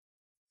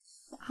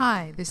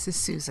Hi, this is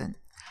Susan.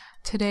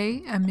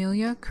 Today,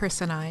 Amelia,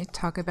 Chris, and I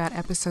talk about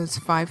episodes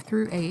 5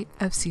 through 8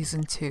 of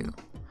Season 2.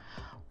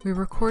 We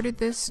recorded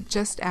this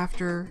just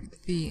after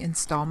the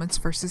Installments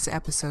versus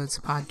Episodes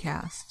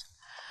podcast,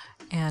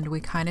 and we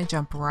kind of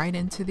jump right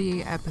into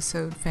the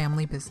episode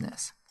Family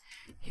Business.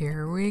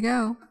 Here we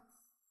go.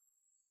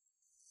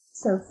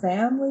 So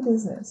Family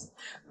Business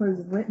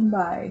was written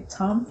by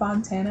Tom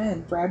Fontana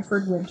and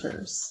Bradford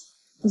Winters.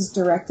 It was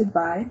directed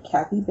by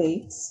Kathy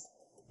Bates,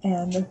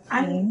 and the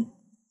theme...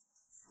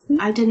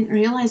 I didn't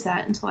realize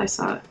that until I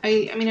saw it.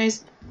 I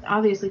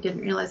obviously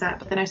didn't realize that,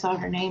 but then I saw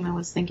her name and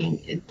was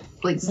thinking,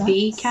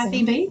 the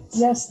Kathy Bates?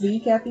 Yes, the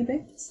Kathy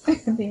Bates.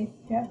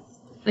 Yes.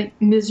 Like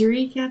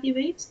Misery Kathy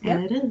Bates? Yep.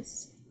 And it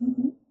is.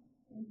 Mm-hmm.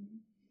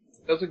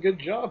 Does a good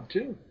job,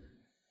 too.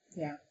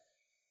 Yeah.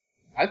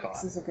 I thought.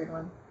 This is a good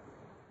one.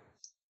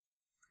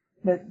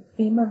 The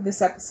theme of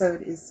this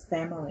episode is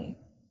family.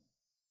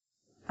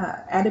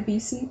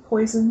 Adebisi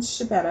poisons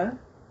Shibetta,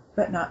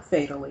 but not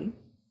fatally.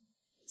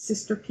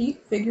 Sister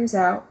Pete figures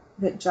out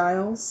that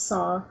Giles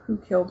saw who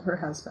killed her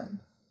husband.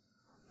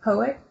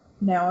 Poet,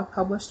 now a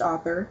published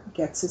author,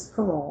 gets his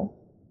parole.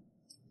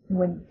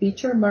 When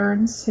Beecher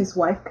learns his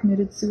wife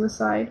committed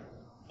suicide,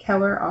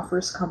 Keller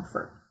offers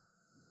comfort.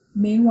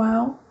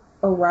 Meanwhile,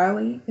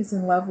 O'Reilly is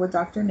in love with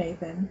Dr.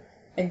 Nathan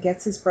and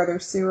gets his brother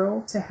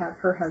Cyril to have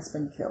her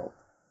husband killed.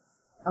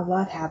 A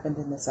lot happened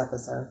in this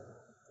episode.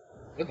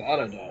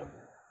 Without a doubt.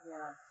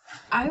 Yeah.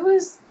 I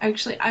was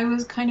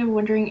kind of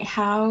wondering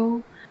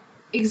how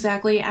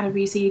exactly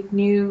Adebisi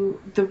knew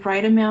the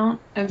right amount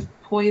of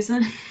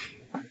poison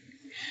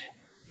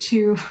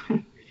to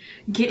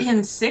get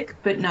him sick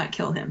but not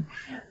kill him.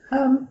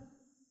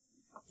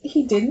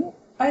 He didn't,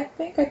 I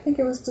think. I think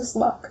it was just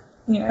luck,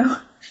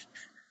 That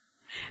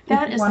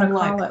if is you want to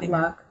luck. call it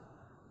luck.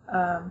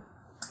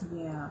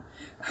 Yeah.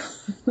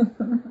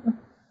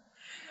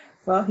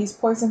 Well, he's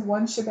poisoned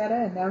one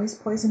Shibetta, and now he's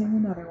poisoning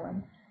another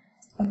one.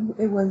 And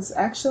it was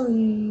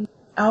actually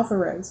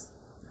Alvarez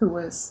who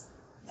was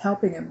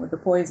helping him with the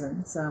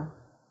poison, so,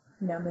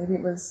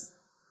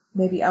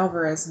 maybe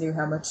Alvarez knew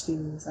how much to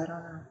use. I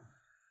don't know.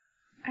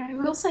 I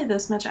will say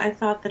this much. I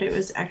thought that it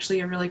was actually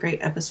a really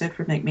great episode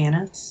for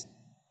McManus.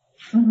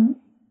 Mm-hmm.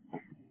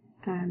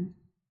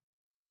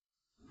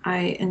 I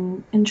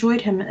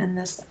enjoyed him in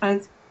this.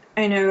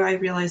 I know I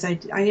realize I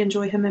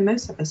enjoy him in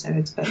most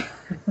episodes, but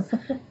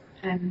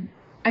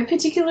I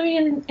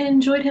particularly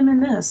enjoyed him in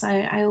this.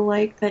 I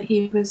like that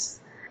he was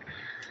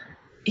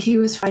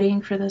fighting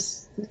for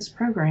this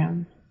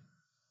program.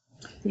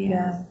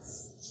 The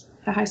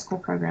high school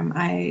program.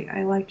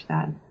 I liked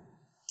that.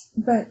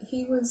 But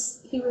he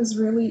was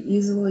really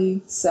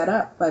easily set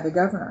up by the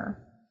governor.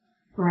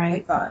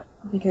 Right. I thought.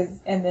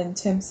 And then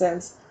Tim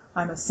says,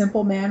 I'm a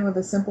simple man with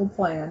a simple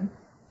plan,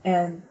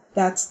 and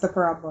that's the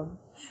problem.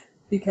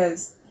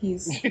 Because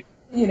he's,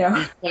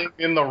 He's playing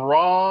in the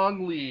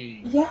wrong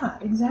league. Yeah,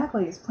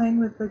 exactly. He's playing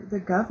with the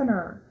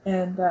governor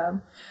and,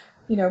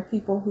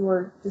 people who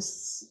are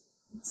just,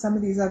 some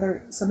of these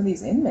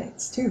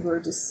inmates, too, who are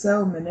just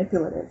so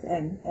manipulative,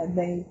 and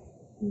they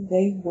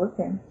work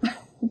him.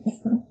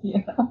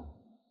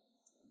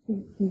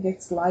 He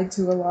gets lied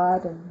to a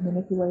lot and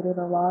manipulated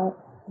a lot,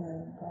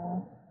 and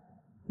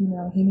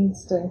he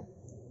needs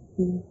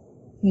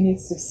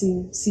to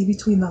see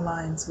between the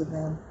lines with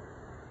them.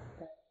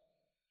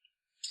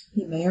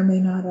 He may or may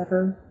not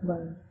ever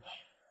learn.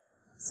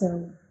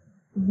 So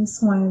in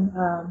this one,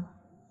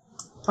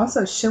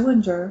 also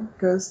Schillinger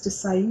goes to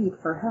Saeed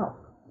for help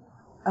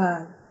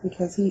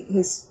because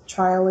his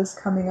trial is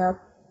coming up,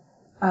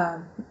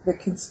 the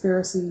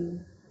conspiracy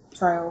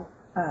trial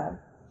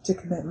to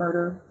commit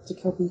murder, to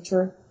kill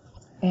Beecher,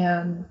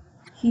 and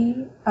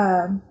he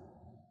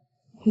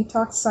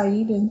talked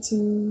Saeed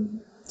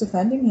into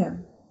defending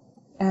him,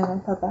 and I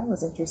thought that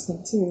was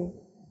interesting too,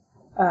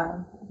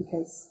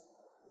 because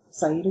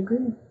Saeed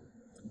agreed,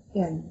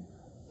 and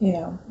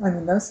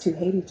those two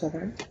hate each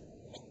other,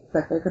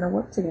 but they're going to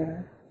work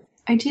together.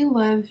 I do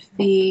love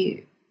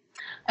the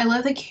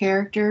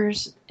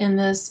characters in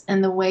this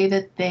and the way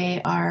that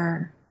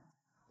they're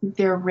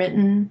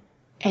written,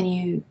 and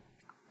you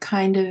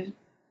kind of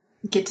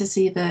get to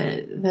see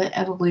the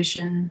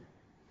evolution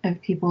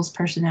of people's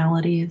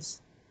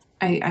personalities.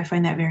 I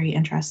find that very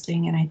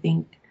interesting, and I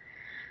think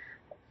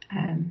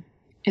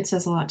it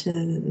says a lot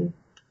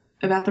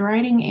about the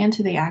writing and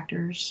to the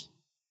actors.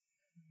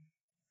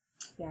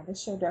 Yeah,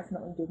 this show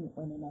definitely didn't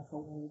win enough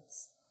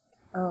awards.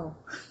 Oh,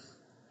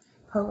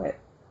 Poet.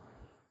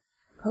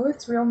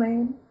 Poet's real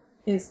name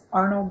is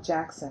Arnold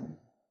Jackson.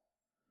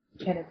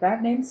 And if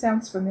that name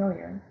sounds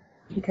familiar,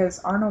 because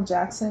Arnold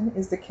Jackson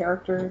is the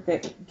character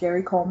that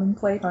Gary Coleman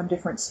played on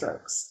Different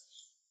Strokes.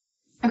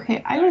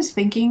 Okay, I was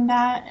thinking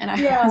that, and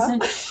I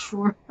wasn't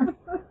sure.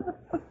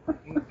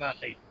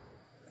 Nice.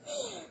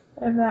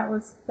 And that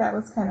was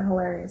kind of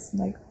hilarious. I'm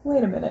like,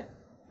 wait a minute,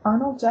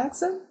 Arnold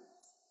Jackson?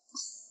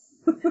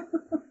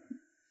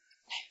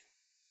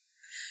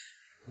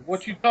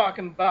 What you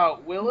talking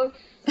about, Willis?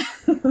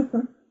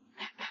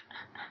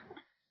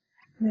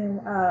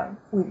 Then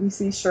we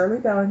see Shirley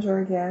Bellinger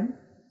again,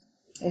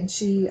 And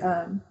she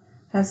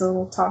has a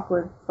little talk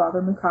with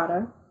Father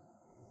Mukata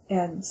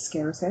and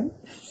scares him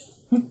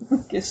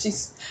because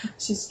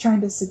she's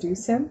trying to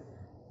seduce him.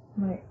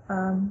 I'm like,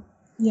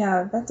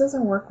 yeah, that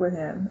doesn't work with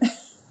him.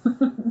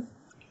 I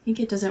think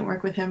it doesn't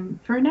work with him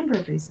for a number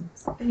of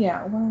reasons.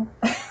 Yeah, well,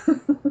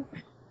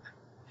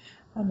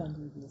 a number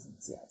of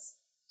reasons, yes.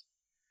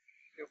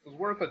 It was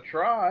worth a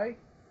try.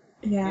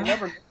 Yeah. You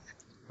never know.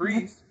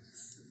 Priest.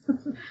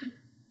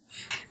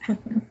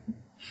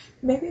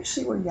 Maybe if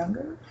she were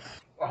younger.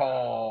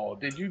 Oh,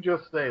 did you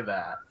just say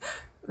that?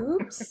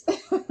 Oops.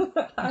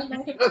 I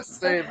might have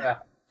Just say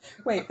that.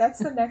 Wait, that's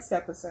the next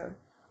episode.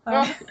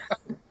 Oh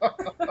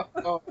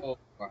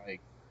my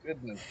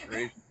goodness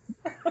gracious.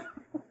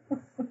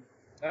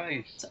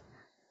 Nice.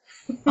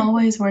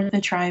 Always worth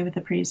a try with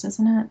the priest,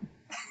 isn't it?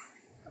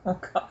 Oh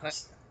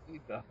gosh. He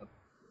does.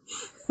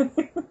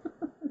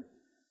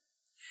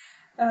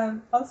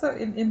 Also,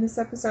 in this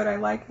episode, I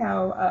like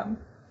how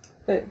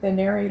the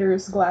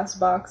narrator's glass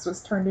box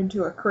was turned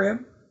into a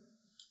crib,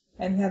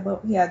 and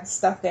he had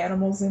stuffed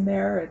animals in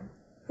there, and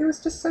it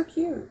was just so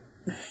cute.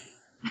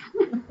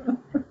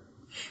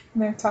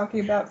 And they're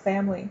talking about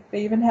family.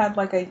 They even had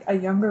like a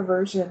younger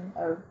version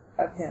of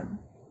him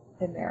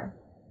in there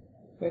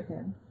with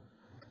him.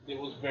 It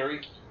was very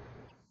cute.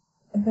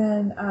 And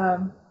then,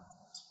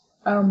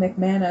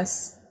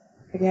 McManus,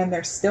 again,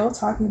 they're still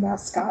talking about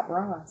Scott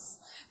Ross.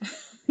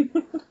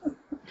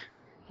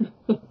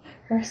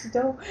 They're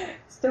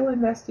still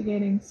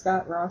investigating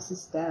Scott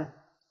Ross's death.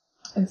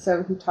 And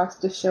so he talks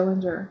to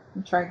Schillinger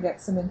and tries to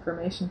get some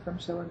information from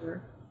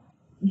Schillinger.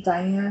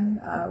 Diane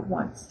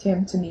wants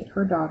Tim to meet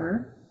her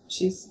daughter.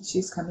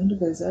 She's coming to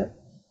visit,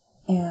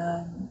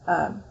 and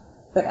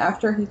but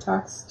after he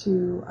talks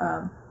to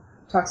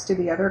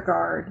the other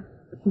guard,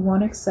 Tim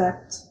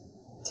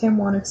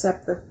won't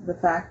accept the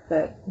fact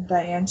that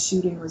Diane's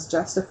shooting was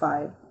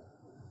justified,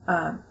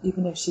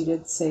 even if she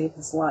did save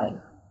his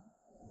life.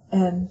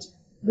 And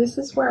this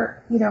is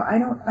where I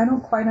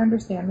don't quite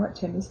understand what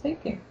Tim is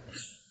thinking.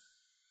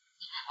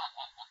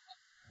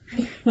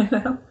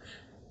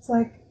 It's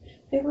like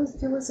it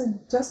was a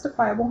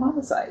justifiable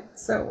homicide.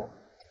 So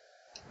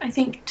I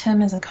think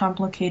Tim is a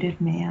complicated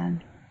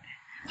man.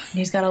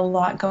 He's got a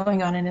lot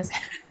going on in his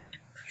head.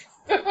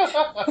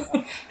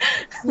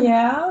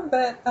 yeah,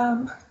 but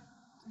I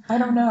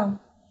don't know.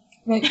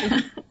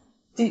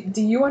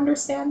 Do you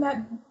understand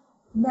that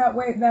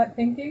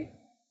thinking?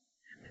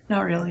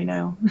 Not really,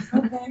 no.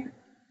 Okay.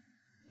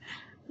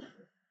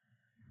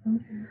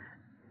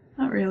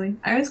 Not really.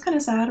 I was kind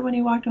of sad when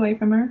he walked away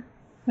from her.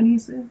 When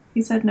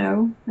he said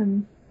no,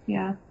 and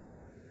yeah.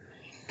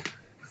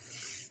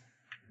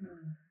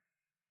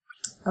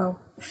 Oh,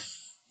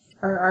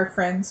 our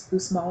friends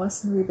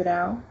Busmalis and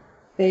Ribidao,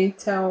 they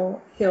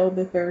tell Hill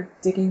that they're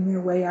digging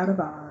their way out of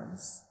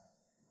Oz,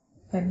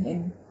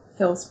 and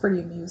Hill's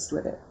pretty amused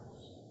with it.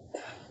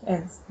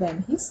 And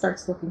then he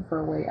starts looking for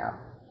a way out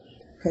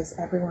because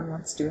everyone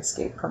wants to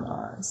escape from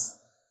Oz.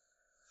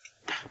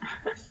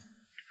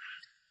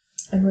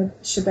 And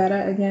with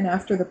Shibetta again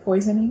after the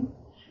poisoning,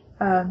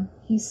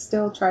 he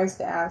still tries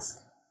to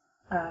ask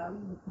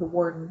the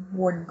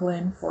Warden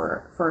Glynn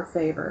for a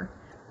favor.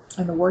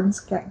 And the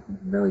warden's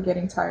really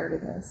getting tired of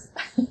this.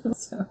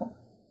 So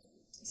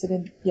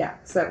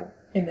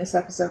in this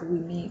episode we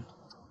meet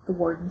the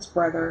warden's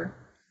brother,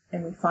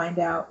 and we find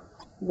out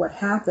what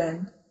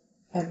happened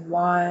and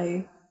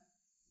why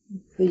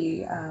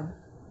the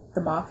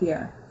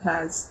mafia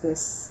has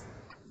this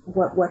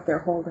what they're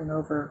holding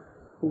over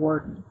the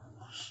warden.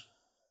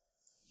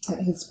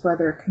 That his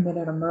brother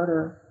committed a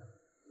murder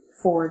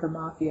for the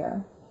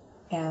mafia,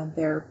 and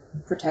they're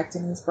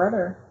protecting his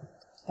brother.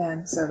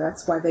 And so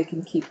that's why they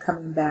can keep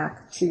coming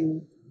back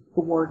to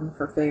the warden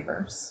for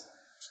favors.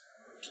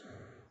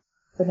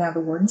 But now the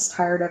warden's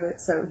tired of it,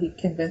 so he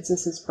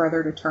convinces his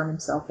brother to turn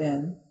himself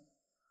in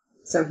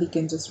so he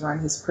can just run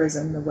his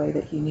prison the way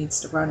that he needs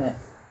to run it.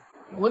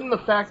 Wouldn't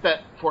the fact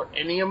that for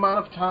any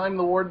amount of time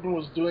the warden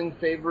was doing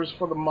favors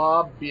for the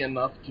mob be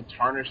enough to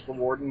tarnish the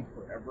warden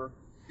forever?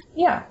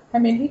 Yeah, I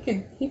mean,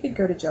 he could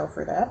go to jail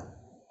for that.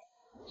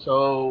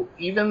 So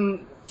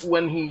even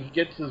when he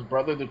gets his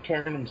brother to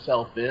turn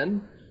himself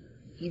in,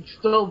 he'd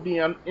still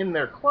be in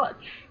their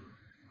clutch.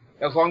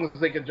 As long as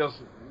they could just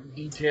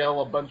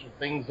detail a bunch of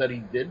things that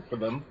he did for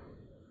them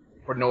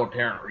for no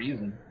apparent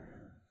reason.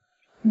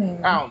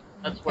 Maybe.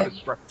 That's what it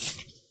struck me.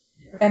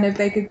 And if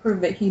they could prove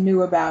that he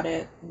knew about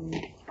it and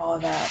all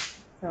of that.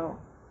 So,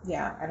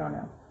 yeah, I don't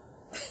know.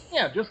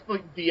 Yeah, just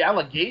the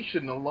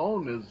allegation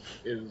alone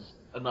is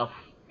enough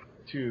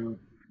to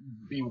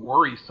be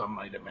worrisome,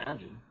 I'd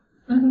imagine.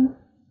 Mm-hmm.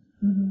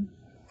 Mm-hmm.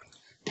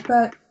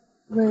 But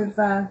with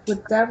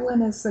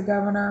Devlin as the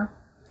governor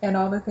and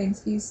all the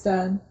things he's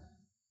done,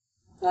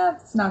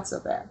 that's not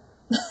so bad.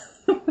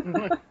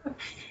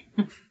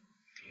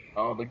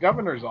 Oh, the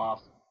governor's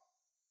awesome.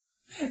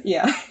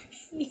 Yeah,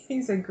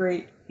 he's a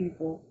great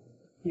evil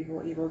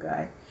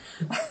guy.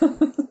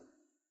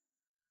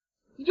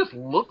 He just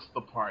looks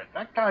the part.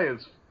 That guy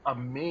is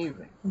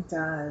amazing. He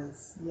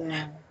does,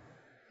 yeah.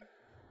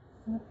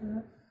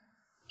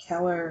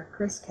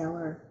 Chris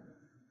Keller.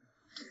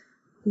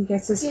 He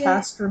gets his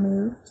cast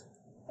removed,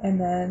 and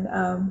then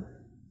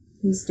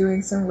he's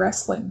doing some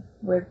wrestling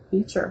with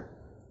Beecher.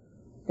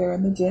 They're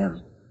in the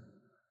gym.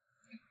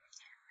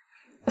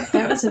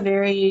 That was a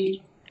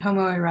very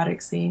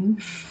homoerotic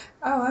scene.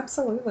 Oh,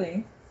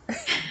 absolutely.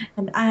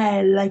 And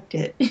I liked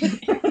it.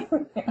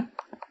 Yeah.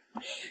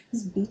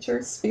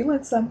 Beecher's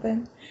feeling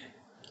something.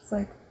 It's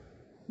like,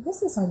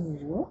 this is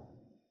unusual.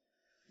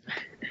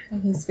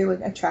 And he's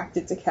feeling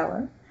attracted to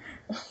Keller.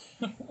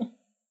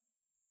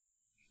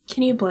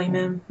 Can you blame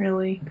him,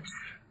 really?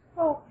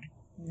 Oh,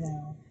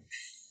 no.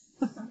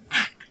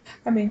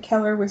 I mean,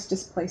 Keller was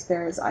just placed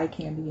there as eye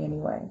candy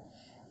anyway.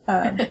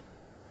 And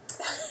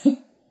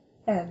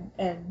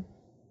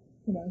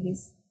you know,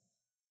 he's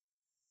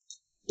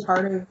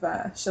part of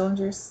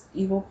Schillinger's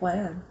evil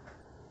plan.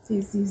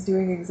 He's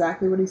doing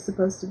exactly what he's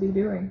supposed to be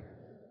doing.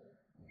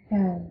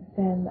 And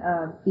then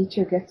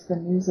Beecher gets the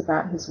news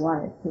about his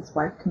wife. His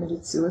wife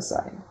committed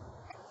suicide.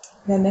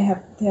 Then they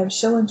have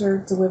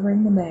Schillinger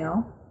delivering the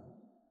mail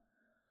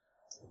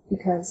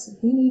because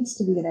he needs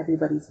to be in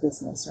everybody's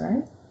business,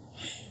 right?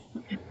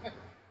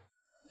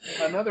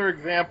 Another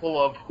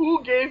example of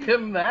who gave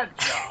him that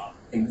job.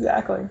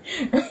 Exactly.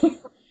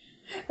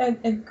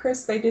 And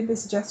Chris, they did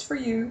this just for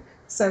you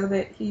so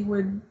that he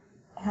would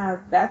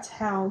have, that's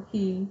how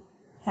he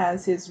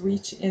has his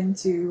reach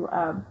into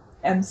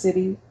M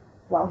City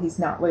while he's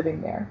not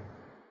living there.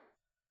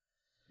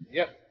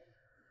 Yep.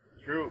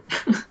 True.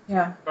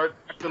 Yeah. Start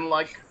acting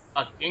like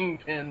a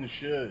kingpin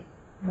should.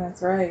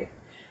 That's right.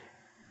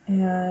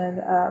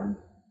 And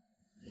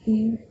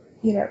he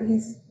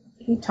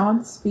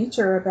taunts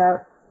Beecher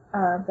about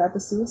the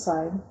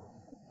suicide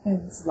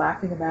and is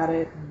laughing about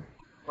it.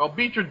 Well,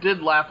 Beecher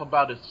did laugh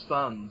about his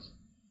sons.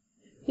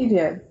 He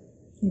did.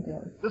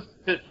 This is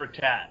tit for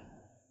tat.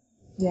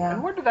 Yeah.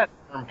 And where did that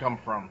term come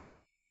from?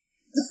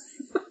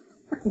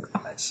 Oh,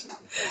 gosh.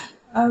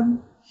 I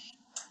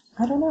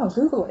don't know.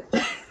 Google it.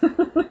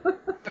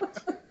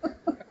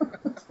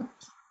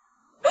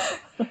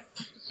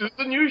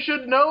 Susan, you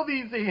should know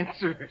these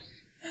answers.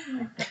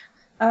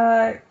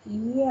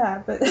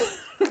 Yeah, but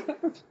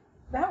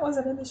that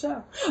wasn't in the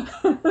show.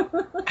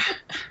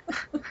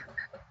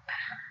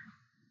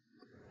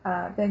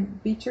 Then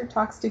Beecher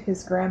talks to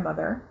his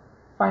grandmother,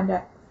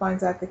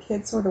 finds out the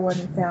kids were the one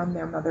who found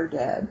their mother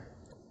dead.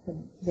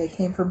 And they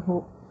came from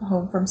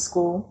home from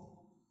school,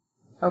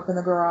 opened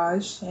the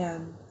garage,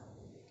 and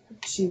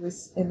she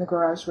was in the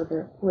garage with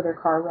her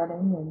car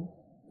running, and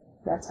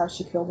that's how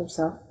she killed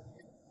herself.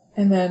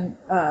 And then,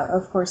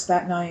 of course,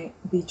 that night,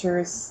 Beecher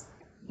is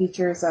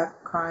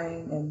up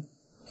crying, and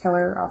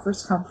Keller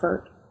offers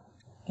comfort,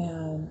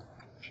 and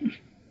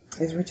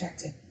is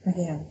rejected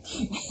again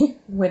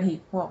when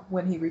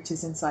he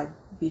reaches inside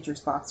Beecher's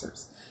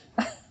boxers.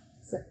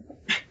 So,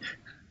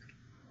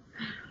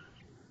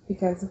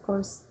 because of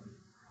course,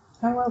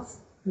 how else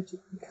would you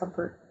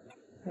comfort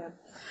him?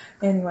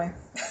 Anyway.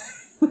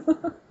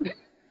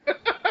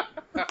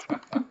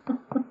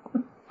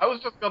 I was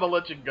just gonna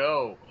let you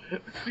go.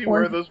 See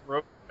where this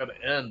road is gonna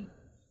end.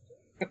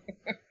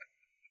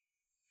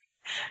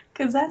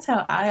 Because that's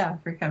how I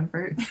offer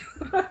comfort.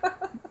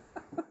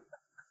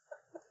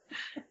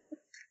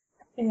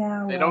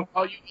 Yeah, They don't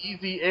call you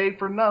Easy A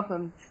for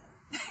nothing.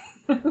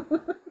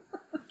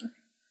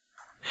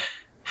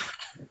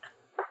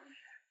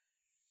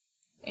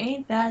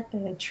 Ain't that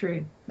the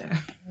truth? No.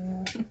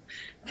 Yeah.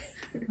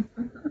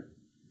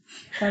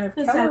 And if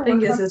The Keller sad thing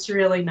were is, it's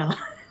really not.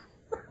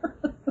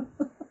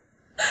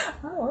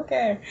 Oh,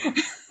 okay.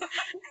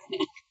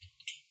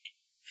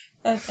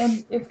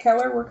 and if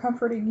Keller were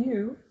comforting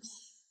you,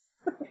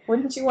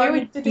 wouldn't you want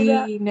him to do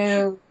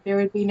that? There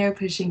would be no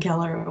pushing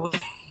Keller away.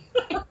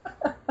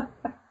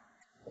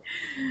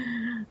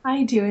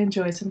 I do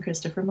enjoy some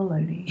Christopher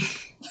Maloney.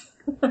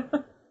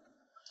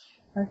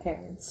 Okay,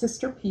 and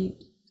Sister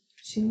Pete,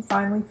 she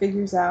finally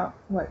figures out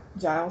what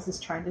Giles is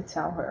trying to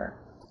tell her.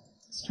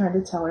 He's trying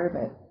to tell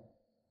her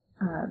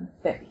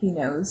that he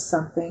knows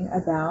something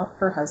about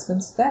her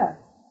husband's death.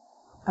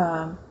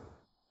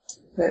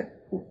 That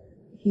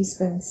he's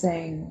been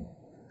saying.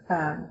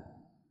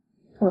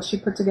 Well, she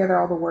put together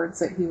all the words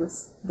that he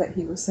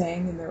was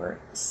saying, and there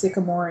were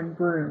sycamore and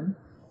broom,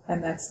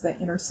 and that's the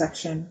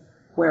intersection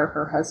where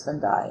her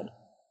husband died.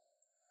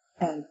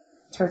 And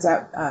turns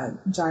out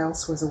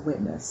Giles was a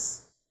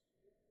witness.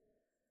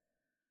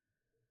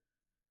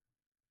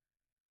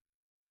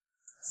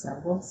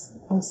 So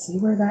we'll see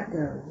where that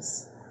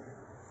goes.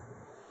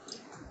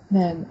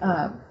 Then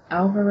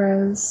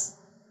Alvarez,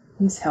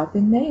 he's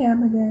helping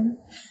Mayhem again.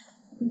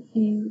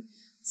 He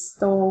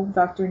stole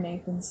Dr.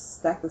 Nathan's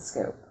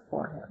stethoscope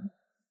for him.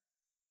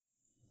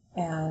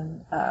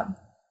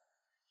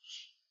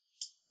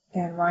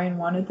 And Ryan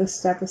wanted the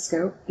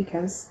stethoscope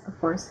because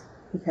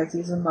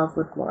he's in love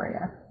with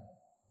Gloria.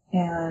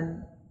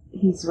 And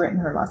he's written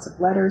her lots of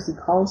letters. He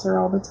calls her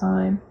all the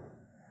time.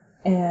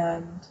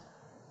 And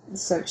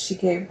so she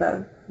gave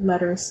the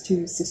letters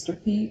to Sister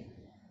Pete.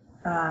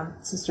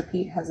 Sister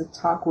Pete has a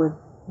talk with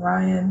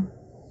Ryan,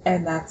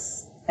 and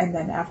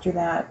then after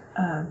that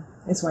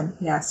is when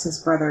he asks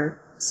his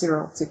brother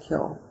Cyril to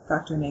kill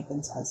Dr.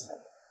 Nathan's husband.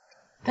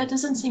 That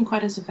doesn't seem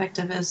quite as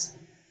effective as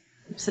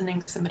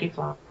sending somebody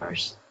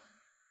flowers.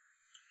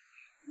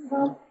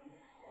 Well,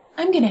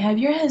 I'm gonna have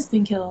your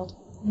husband killed.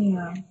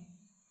 yeah.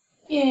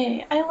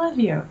 Yay, I love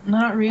you.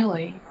 Not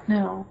really.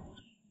 No.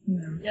 Yeah.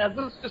 Yeah,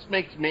 this just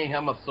makes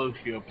Mayhem a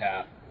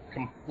sociopath.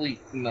 Complete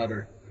and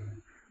utter.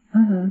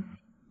 Mm-hmm.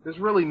 There's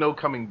really no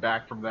coming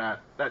back from that.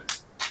 That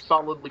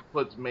solidly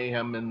puts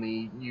Mayhem in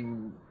the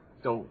you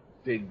don't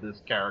dig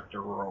this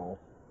character role.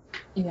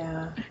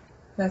 Yeah.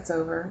 That's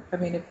over. I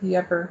mean, if he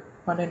ever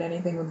wanted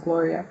anything with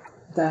Gloria,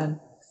 then.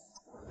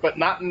 But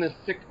not in his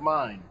sick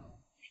mind.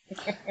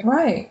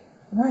 Right.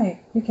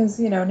 Right. Because,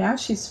 now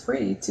she's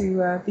free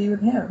to be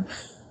with him.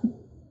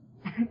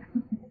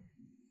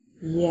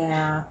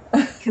 Yeah.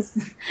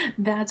 Because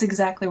that's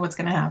exactly what's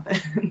gonna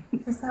happen.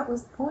 Because that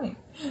was the point.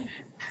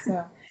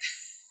 So.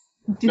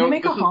 Do No, they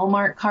make a this is-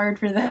 Hallmark card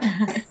for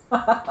that?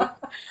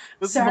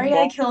 This is Sorry the I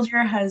bald- killed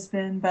your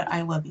husband, but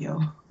I love you.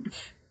 This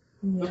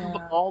is the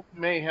Yeah. bald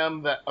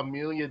Mayhem that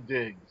Amelia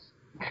digs.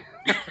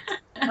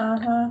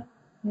 Uh-huh.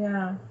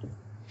 Yeah.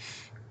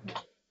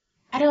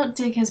 I don't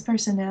dig his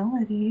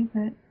personality,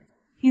 but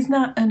he's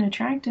not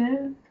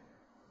unattractive.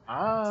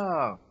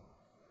 Ah.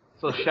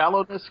 So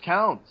shallowness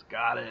counts.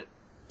 Got it.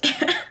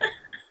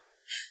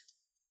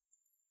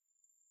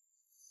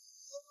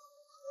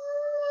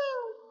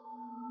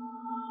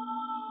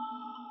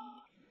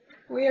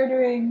 We are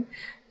doing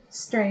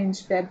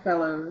Strange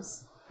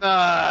Bedfellows.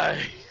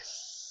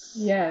 Nice.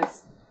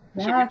 Yes.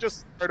 Should we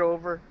just start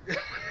over?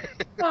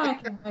 I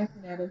can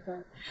edit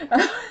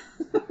that.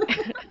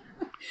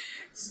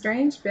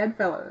 Strange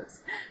Bedfellows.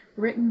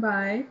 Written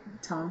by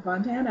Tom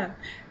Fontana.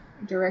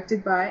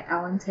 Directed by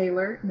Alan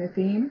Taylor. And the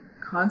theme,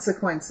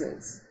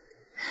 consequences.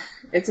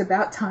 It's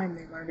about time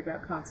they learned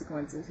about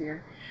consequences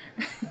here.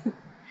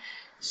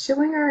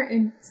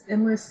 Schillinger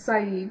enlists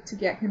Saeed to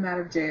get him out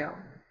of jail.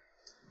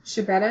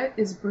 Shibetta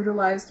is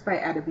brutalized by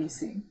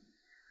Adebisi.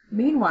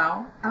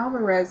 Meanwhile,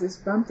 Alvarez is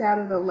bumped out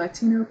of the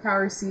Latino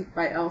power seat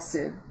by El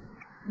Cid.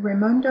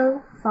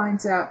 Raimundo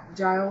finds out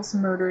Giles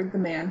murdered the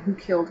man who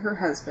killed her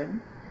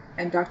husband,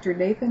 and Dr.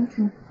 Nathan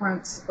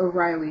confronts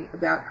O'Reilly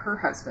about her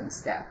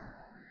husband's death.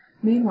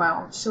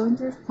 Meanwhile,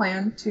 Schillinger's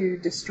plan to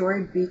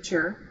destroy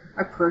Beecher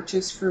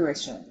approaches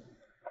fruition.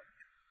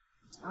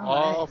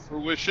 All right.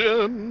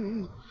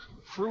 Fruition.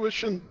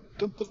 Fruition.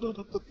 Dun, dun, dun,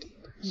 dun, dun.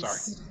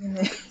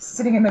 Sorry.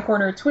 Sitting in the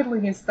corner,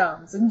 twiddling his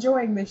thumbs,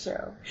 enjoying the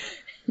show.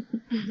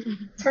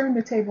 Turn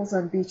the tables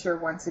on Beecher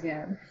once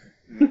again.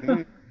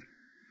 Mhm.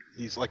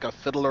 He's like a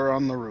fiddler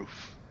on the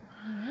roof.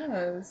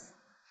 Yes.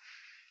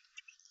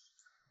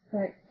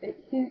 But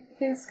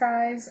his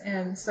guys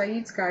and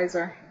Saeed's guys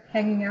are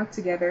hanging out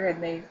together,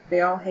 and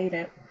they all hate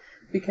it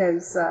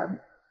because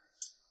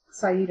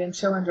Saeed and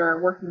Schillinger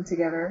are working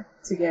together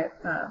to get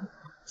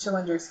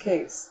Schillinger's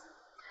case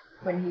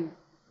when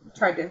he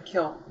tried to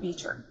kill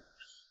Beecher.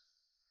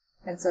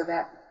 And so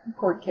that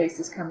court case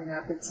is coming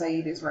up, and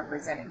Saeed is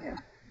representing him.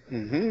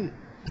 Mm-hmm.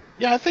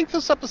 Yeah, I think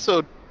this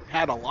episode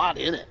had a lot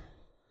in it.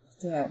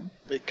 Yeah.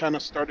 It kind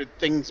of started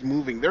things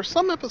moving. There's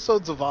some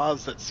episodes of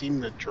Oz that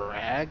seem to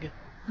drag,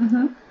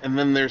 Mm-hmm. and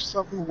then there's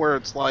some where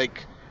it's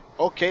like,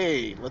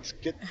 okay, let's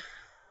get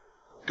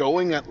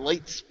going at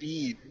light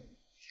speed.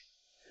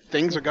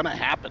 Things are gonna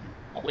happen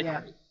quickly.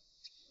 Yeah.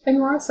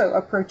 And we're also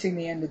approaching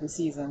the end of the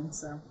season,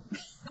 so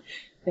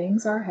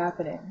things are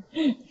happening.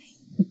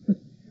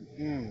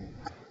 Mm.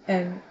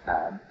 And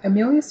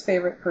Amelia's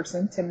favorite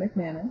person, Tim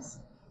McManus,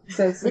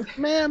 says that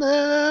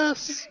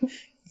McManus!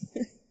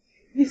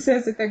 he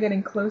says that they're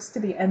getting close to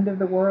the end of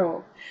the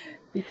world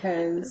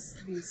because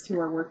these two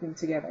are working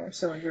together.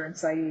 Schillinger and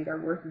Saeed are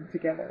working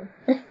together.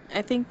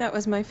 I think that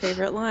was my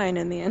favorite line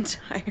in the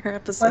entire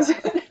episode. Was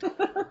it?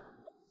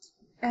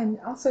 And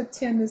also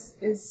Tim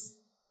is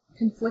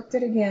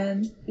conflicted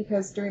again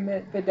because during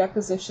the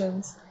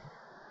depositions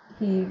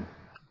he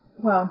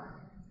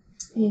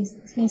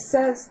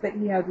says that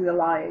he had to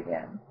lie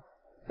again,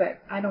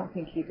 but I don't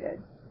think he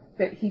did.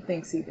 But he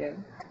thinks he did.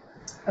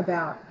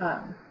 About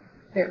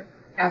they're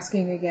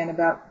asking again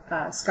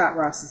about Scott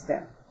Ross's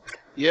death.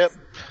 Yep.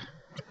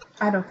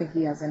 I don't think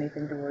he has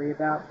anything to worry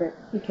about, but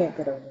he can't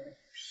get over it.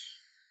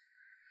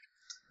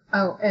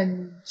 Oh,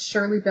 and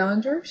Shirley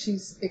Bellinger,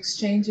 she's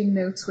exchanging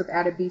notes with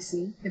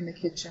Adebisi in the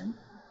kitchen.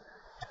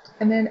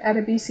 And then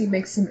Adebisi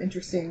makes some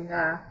interesting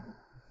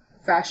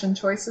fashion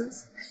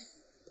choices.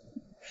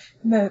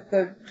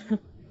 The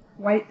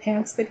white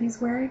pants that he's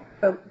wearing,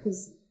 the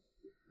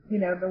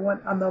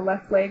one on the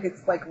left leg,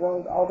 it's like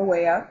rolled all the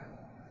way up,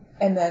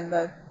 and then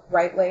the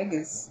right leg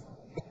is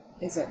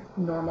at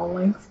normal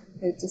length.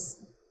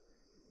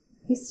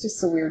 He's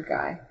just a weird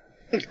guy.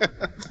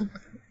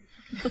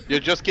 You're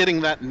just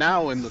getting that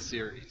now in the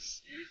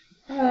series.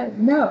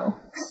 No.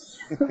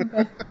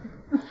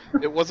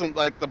 It wasn't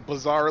like the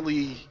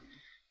bizarrely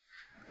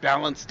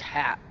balanced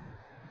hat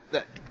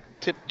that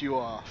tipped you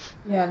off.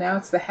 Yeah, now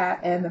it's the hat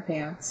and the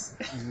pants.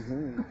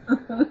 Mm-hmm.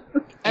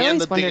 I And always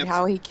the wondered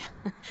dance.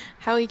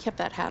 how he kept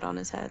that hat on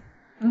his head.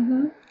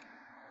 Mm-hmm.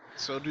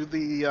 So do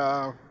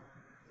the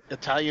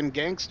Italian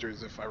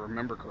gangsters, if I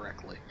remember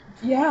correctly.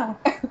 Yeah.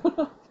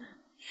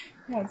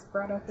 Yeah, it's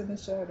brought up in the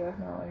show,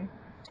 definitely.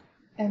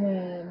 And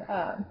then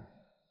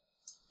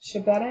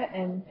Shibeta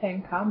and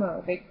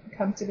Pankamo, they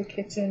come to the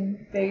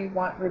kitchen. They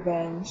want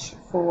revenge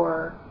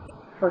for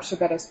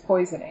Shibeta's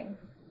poisoning.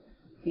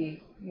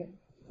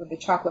 With the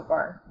chocolate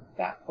bar,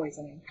 that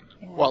poisoning.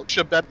 And Well,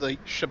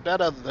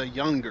 Shibeta the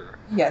younger.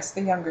 yes,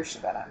 the younger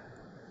Shibeta.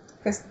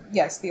 Because,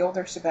 yes, the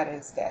older Shibeta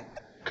is dead.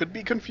 Could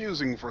be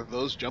confusing for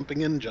those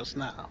jumping in just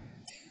now.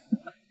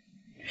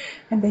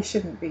 And they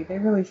shouldn't be. They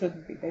really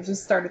shouldn't be. They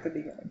just start at the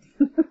beginning.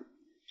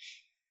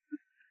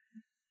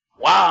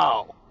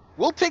 Wow!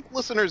 We'll take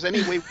listeners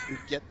any way we can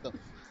get them.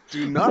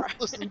 Do not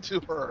listen to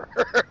her.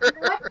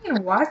 I've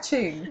been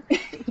watching.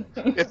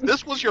 If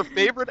this was your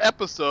favorite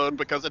episode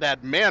because it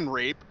had man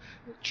rape,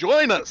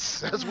 join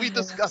us as we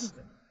discuss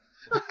it.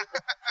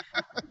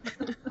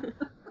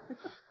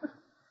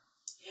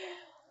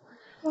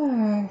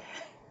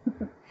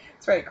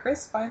 That's right,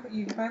 Chris.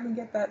 You finally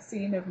get that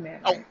scene of man.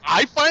 Oh,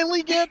 I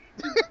finally get?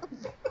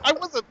 I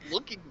wasn't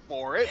looking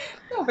for it.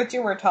 No, but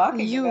you were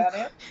talking about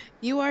it.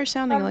 You are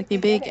sounding How like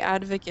did the you get big it?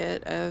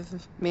 advocate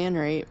of man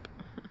rape.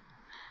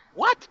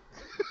 What?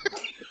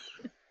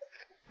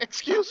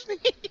 Excuse me?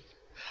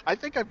 I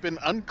think I've been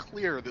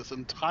unclear this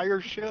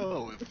entire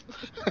show, if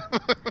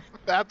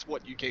that's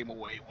what you came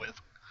away with.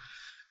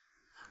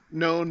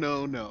 No.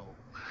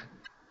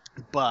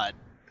 But,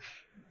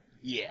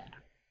 yeah.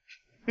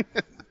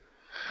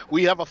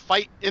 We have a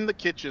fight in the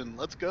kitchen.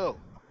 Let's go.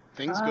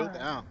 Things go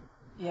down.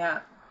 Yeah.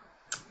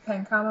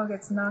 Pankamo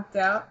gets knocked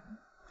out.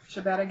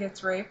 Shibeta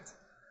gets raped.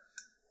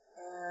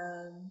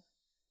 And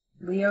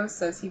Leo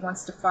says he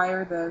wants to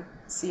fire the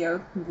CO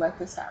who let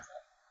this happen.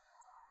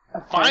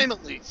 Of course.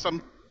 Finally,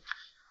 some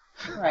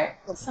Right.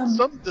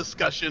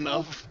 discussion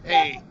of,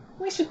 hey,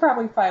 We should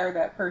probably fire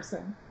that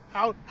person.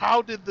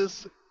 how did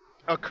this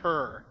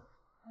occur?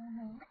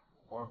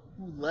 Or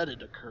who let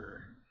it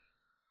occur?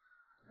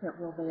 But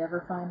will they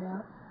ever find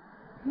out?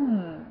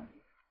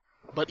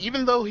 But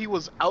even though he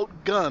was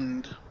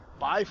outgunned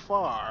by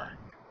far,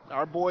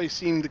 our boy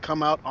seemed to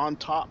come out on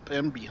top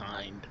and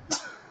behind.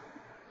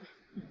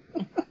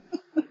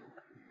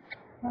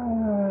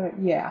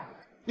 Yeah.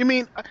 You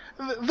mean,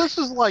 this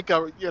is like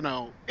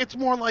it's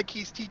more like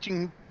he's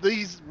teaching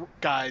these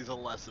guys a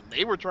lesson.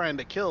 They were trying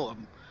to kill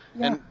him.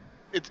 Yeah. And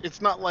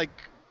it's not like,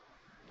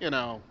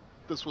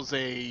 this was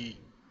a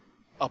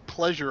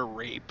pleasure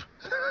rape.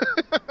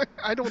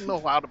 I don't know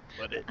how to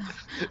put it.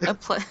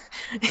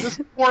 This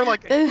is more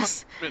like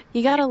This,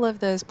 you gotta love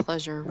those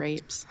pleasure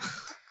rapes.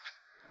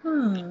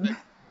 No.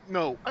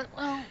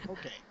 Well,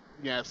 okay.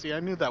 Yeah, see, I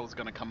knew that was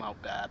going to come out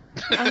bad.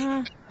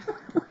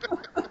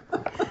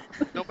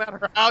 No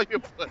matter how you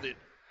put it.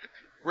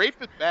 Rape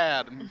is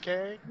bad,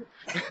 okay?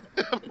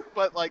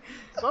 But, like,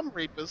 some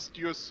rapists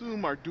you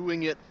assume are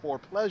doing it for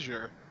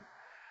pleasure.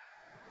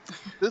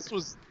 This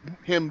was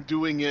him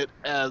doing it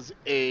as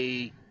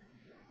a,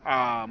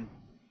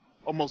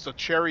 almost a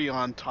cherry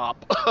on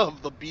top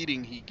of the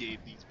beating he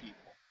gave these people.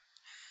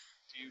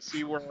 Do you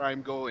see where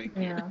I'm going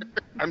here?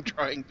 Yeah. I'm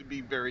trying to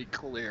be very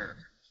clear.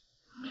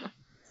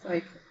 It's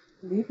like,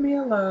 leave me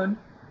alone.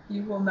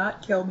 You will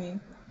not kill me.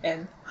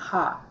 And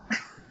ha.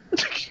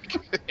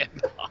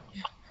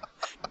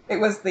 It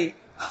was the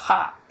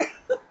ha.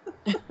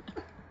 It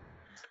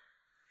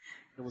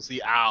was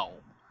the owl.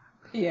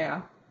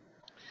 Yeah.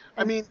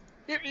 I mean,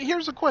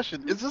 here's a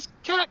question. Is this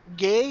cat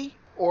gay,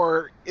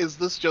 or is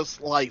this just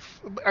life?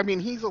 I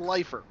mean, he's a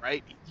lifer,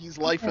 right? He's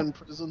life in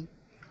prison.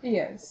 He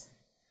is.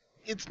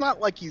 It's not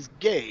like he's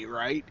gay,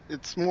 right?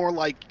 It's more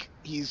like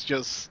he's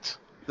just,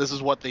 this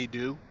is what they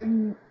do.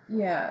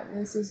 Yeah,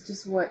 this is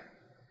just what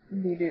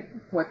they do.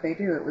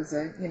 It was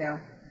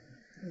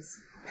this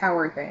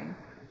power thing.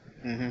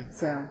 Mm-hmm.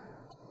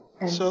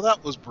 So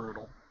that was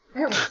brutal.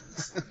 it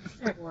was.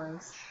 It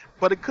was.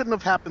 But it couldn't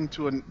have happened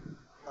to a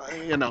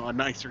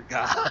nicer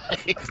guy.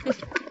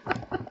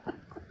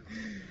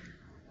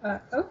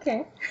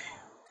 Okay.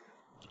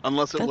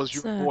 Unless it was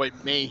That's, your boy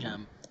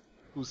Mayhem,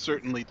 who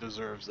certainly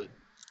deserves it.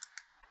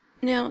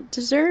 Now,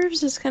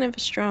 deserves is kind of a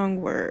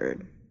strong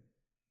word.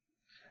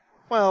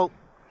 Well,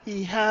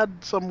 he had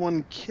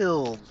someone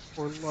killed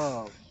for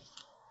love.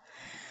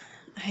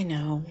 I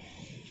know.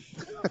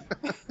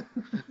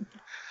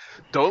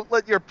 Don't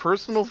let your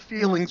personal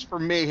feelings for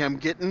Mayhem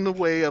get in the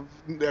way of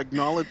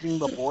acknowledging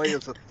the boy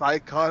as a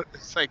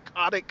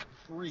psychotic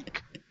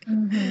freak.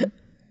 Mm-hmm.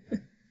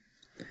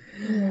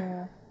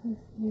 Yeah.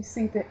 You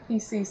see that he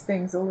sees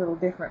things a little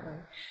differently.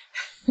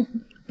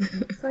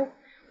 It's like,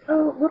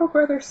 oh, little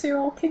brother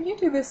Cyril, can you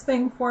do this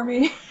thing for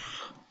me?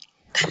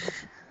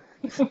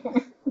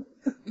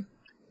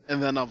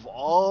 And then of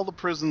all the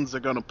prisons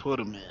they're going to put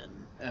him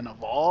in, and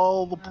of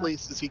all the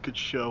places he could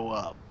show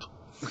up.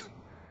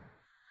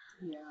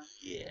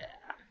 Yeah.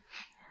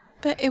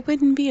 But it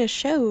wouldn't be a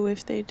show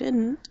if they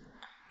didn't.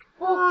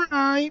 Well,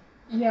 Right.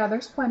 yeah,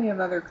 there's plenty of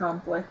other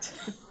conflict.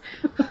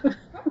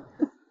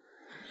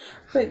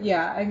 But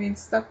yeah, I mean,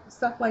 stuff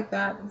like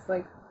that is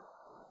like,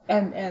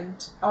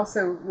 and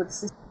also with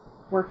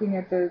working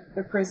at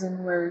the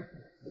prison where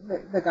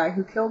the guy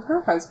who killed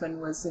her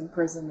husband was in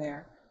prison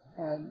there,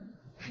 and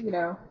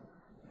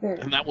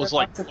And that was there's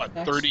like, lots of what,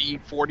 connections. 30,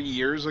 40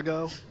 years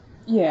ago?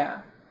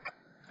 Yeah.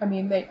 I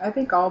mean, I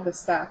think all the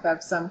staff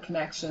have some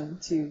connection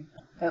to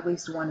at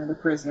least one of the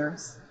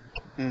prisoners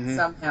Mm-hmm.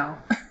 somehow.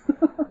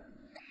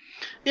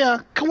 Yeah,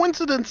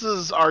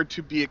 coincidences are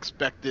to be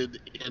expected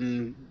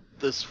in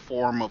this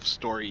form of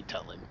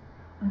storytelling.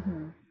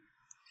 Mm-hmm.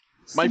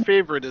 My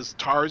favorite is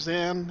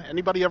Tarzan.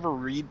 Anybody ever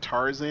read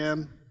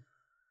Tarzan?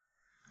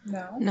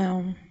 No.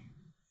 No.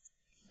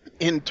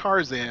 In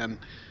Tarzan,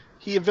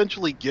 he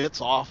eventually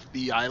gets off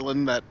the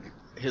island that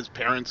his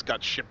parents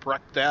got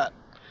shipwrecked at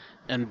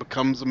and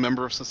becomes a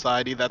member of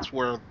society. That's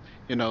where,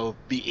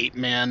 the ape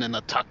man in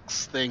a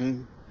tux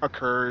thing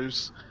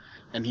occurs,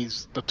 and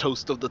he's the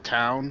toast of the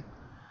town.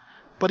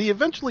 But he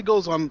eventually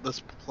goes on this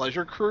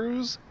pleasure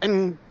cruise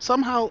and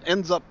somehow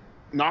ends up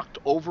knocked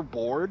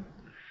overboard,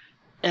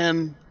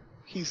 and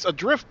he's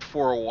adrift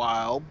for a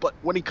while, but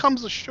when he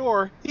comes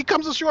ashore at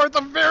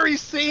the very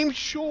same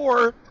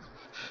shore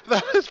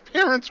that his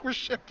parents were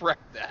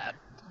shipwrecked at.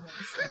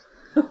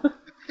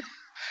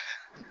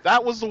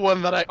 That was the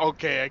one that I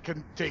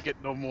couldn't take it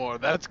no more.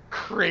 That's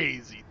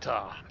crazy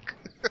talk.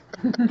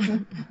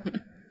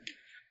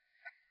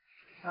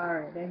 All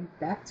right, and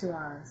back to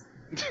ours.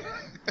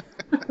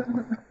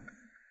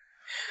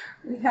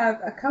 We have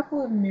a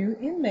couple of new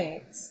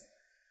inmates.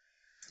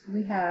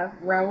 We have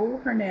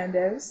Raul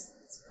Hernandez,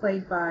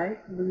 played by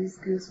Luis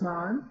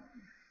Guzman.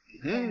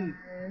 Hmm.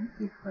 And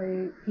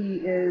he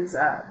is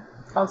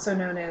also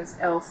known as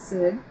El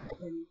Cid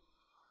in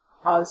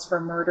Oz for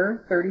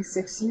Murder,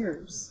 36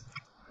 years.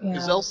 And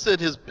Is El Cid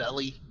his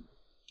belly?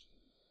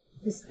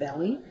 his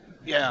belly?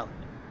 Yeah.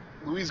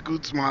 Luis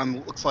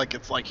Guzman looks like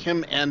it's like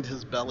him and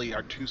his belly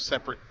are two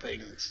separate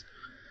things.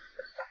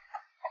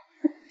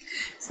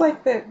 It's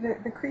like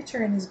the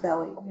creature in his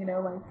belly,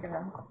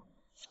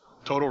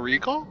 Total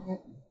Recall?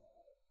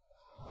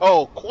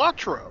 Oh,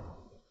 Quattro.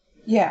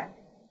 Yeah.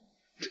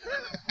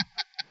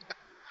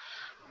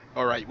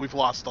 All right, we've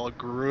lost a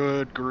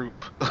good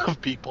group of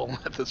people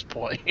at this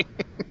point.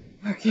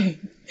 Okay.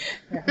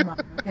 Never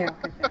mind. Okay, I'll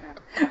cut that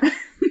out.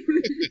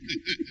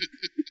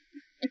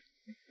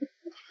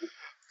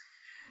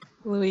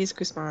 Luis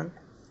Guzman.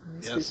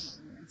 Yes.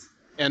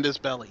 And his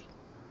belly.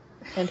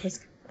 And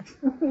his.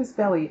 His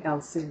belly,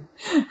 El Cid.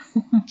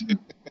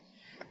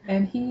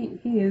 And he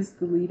is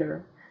the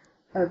leader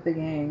of the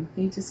gang.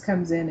 He just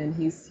comes in and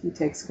he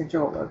takes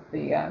control of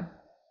the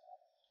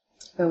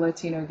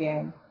Latino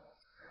gang.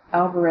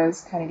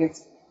 Alvarez kind of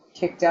gets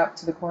kicked out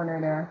to the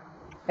corner there,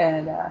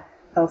 and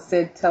El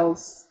Cid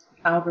tells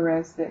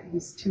Alvarez that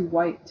he's too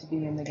white to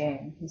be in the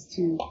gang. He's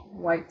too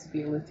white to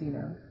be a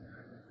Latino.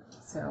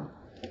 So.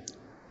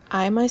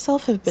 I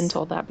myself have been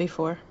told that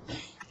before.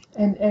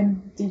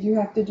 And did you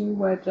have to do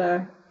what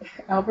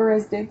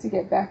Alvarez did to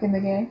get back in the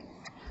gang?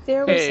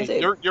 There was Hey,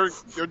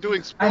 you're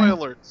doing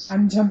spoilers.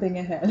 I'm jumping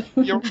ahead.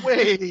 You're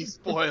way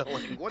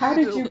spoiling. What How are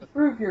you did doing? you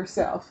prove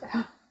yourself?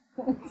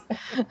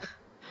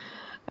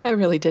 I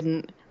really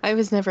didn't. I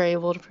was never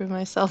able to prove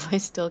myself. I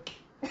still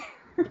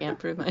can't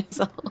prove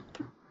myself.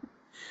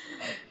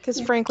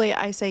 Because frankly,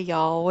 I say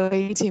y'all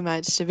way too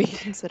much to be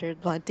considered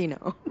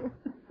Latino.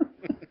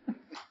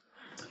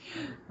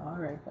 All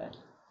right then.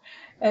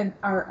 And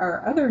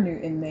our other new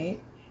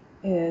inmate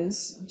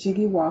is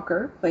Jiggy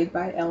Walker, played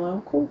by LL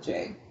Cool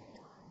J.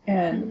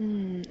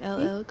 And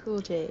LL Cool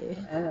J.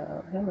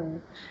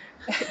 hello.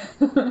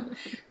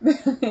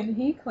 And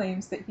he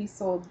claims that he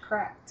sold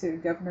crack to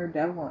Governor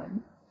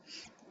Devlin.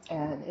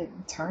 And it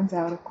turns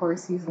out, of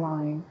course, he's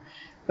lying.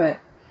 But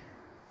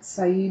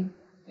Saeed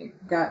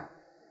got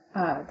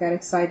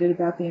excited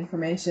about the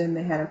information.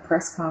 They had a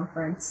press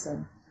conference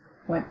and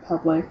went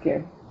public.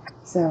 And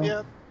so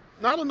Yeah,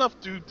 not enough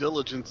due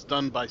diligence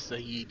done by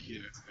Saeed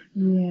here.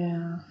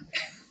 yeah.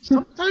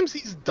 Sometimes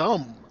he's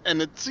dumb,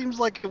 and it seems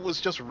like it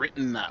was just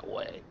written that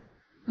way.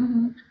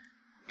 Mm-hmm.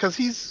 Because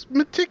he's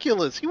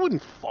meticulous. He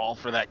wouldn't fall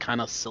for that kind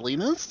of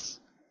silliness.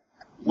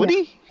 Would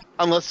he?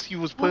 Unless he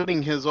was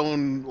putting his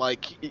own,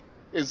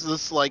 is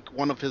this like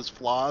one of his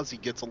flaws? He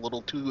gets a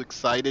little too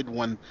excited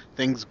when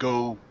things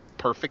go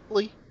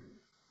perfectly?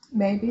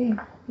 Maybe,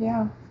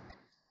 yeah.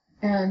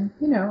 And,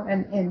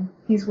 and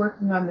he's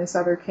working on this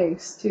other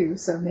case, too,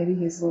 so maybe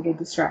he's a little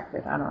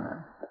distracted. I don't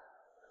know.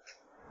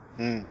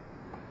 Hmm.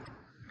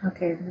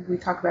 Okay, did we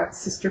talk about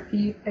Sister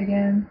Pete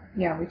again?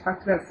 Yeah, we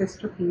talked about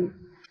Sister Pete.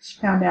 She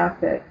found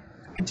out that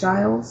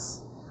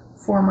Giles'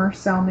 former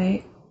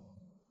cellmate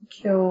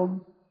killed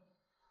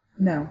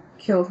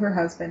her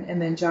husband, and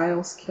then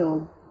Giles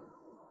killed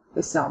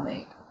the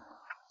cellmate.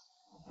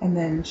 And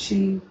then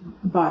she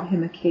bought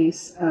him a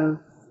case of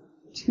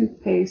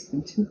toothpaste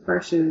and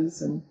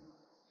toothbrushes, and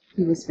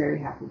he was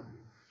very happy.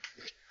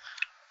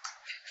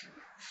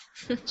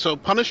 So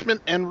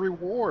punishment and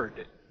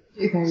reward.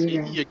 There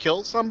you go. You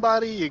kill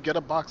somebody, you get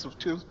a box of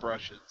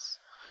toothbrushes.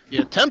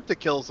 You attempt to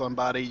kill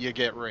somebody, you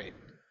get raped.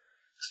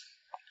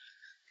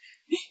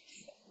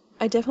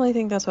 I definitely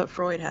think that's what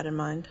Freud had in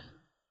mind.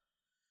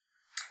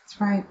 That's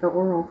right, the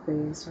oral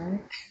phase, right?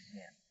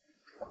 Yeah.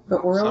 The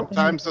oral.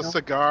 Sometimes a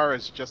cigar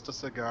is just a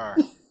cigar.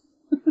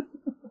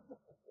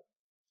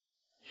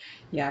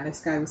 Yeah,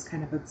 this guy was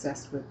kind of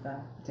obsessed with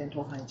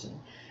dental hygiene.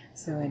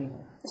 So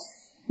anyway.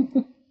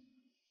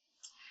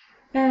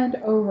 And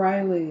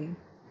O'Reilly.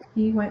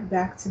 He went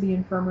back to the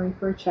infirmary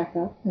for a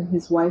checkup, and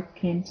his wife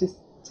came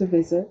to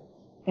visit,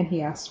 and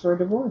he asked for a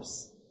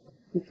divorce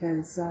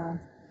because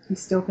he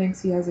still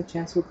thinks he has a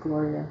chance with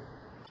Gloria.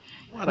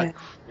 What a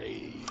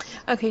crazy.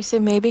 Okay, so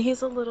maybe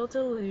he's a little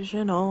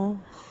delusional.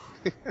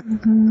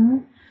 Mm-hmm.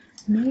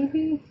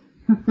 Maybe.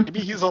 Maybe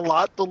he's a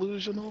lot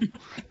delusional.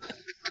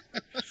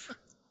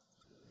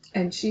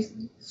 And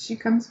she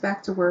comes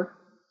back to work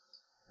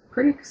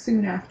pretty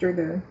soon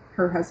after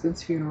her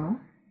husband's funeral.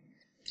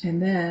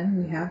 And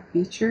then we have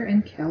Beecher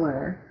and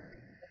Keller.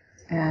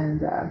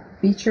 And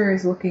Beecher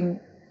is looking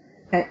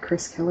at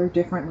Chris Keller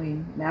differently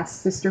and asks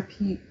Sister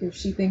Pete if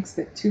she thinks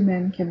that two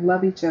men can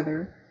love each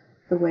other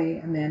the way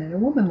a man and a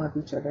woman love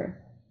each other.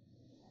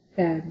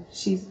 And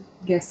she's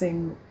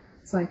guessing,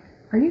 it's like,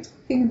 are you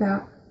talking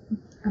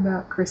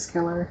about Chris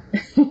Keller?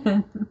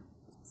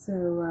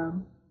 So,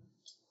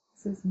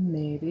 says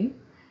maybe.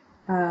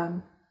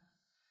 And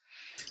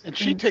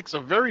she takes a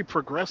very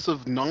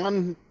progressive,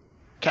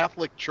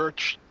 non-Catholic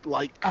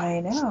Church-like I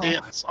know.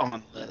 stance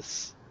on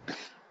this.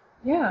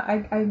 Yeah,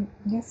 I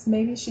guess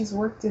maybe she's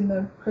worked in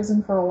the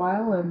prison for a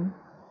while, and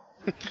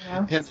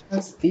And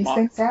these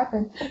things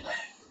happen.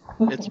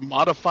 it's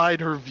modified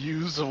her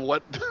views of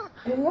what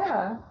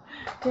Yeah.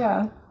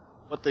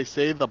 what they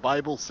say the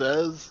Bible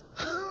says.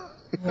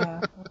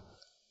 Yeah.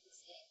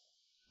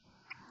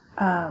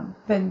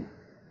 Then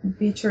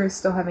Beecher is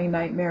still having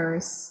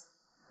nightmares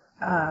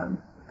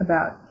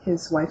about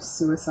his wife's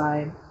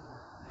suicide,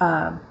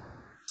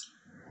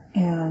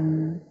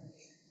 and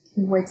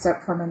he wakes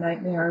up from a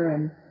nightmare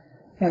and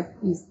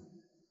he's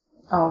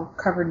all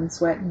covered in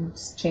sweat and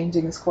just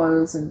changing his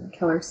clothes, and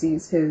Keller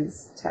sees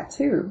his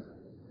tattoo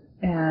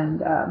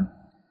and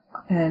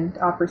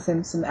offers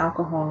him some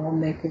alcohol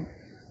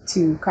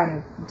to kind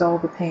of dull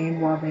the pain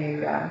while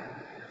they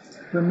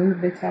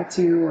remove the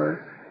tattoo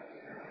or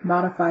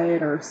modify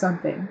it or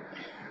something.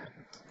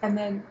 And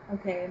then,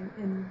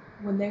 and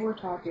when they were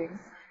talking,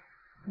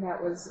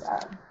 that was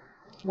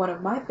one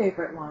of my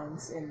favorite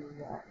lines in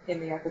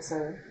the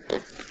episode.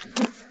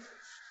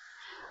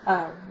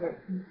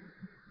 Where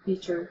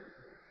Beecher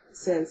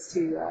says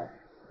to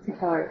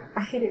Keller,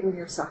 "I hate it when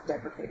you're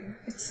self-deprecating.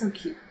 It's so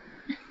cute."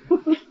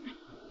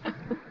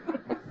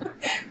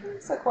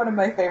 It's like one of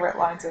my favorite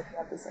lines of the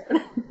episode.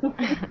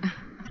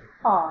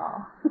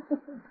 Aww.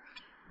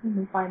 And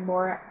we find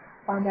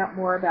out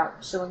more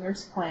about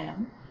Schillinger's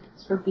plan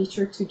for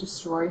Beecher to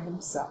destroy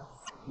himself.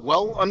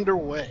 Well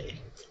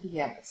underway.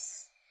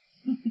 Yes.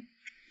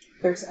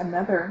 There's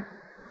another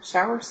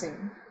shower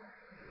scene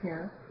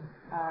here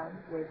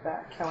with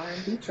Keller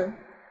and Beecher.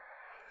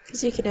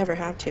 Because you could never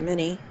have too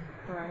many.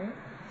 Right?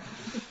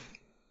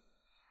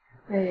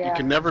 You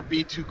can never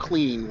be too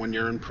clean when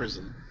you're in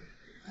prison.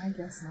 I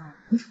guess not.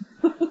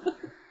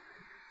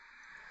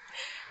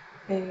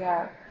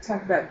 They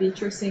talk about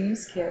Beecher seeing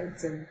his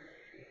kids, and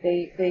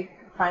they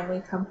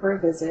finally come for a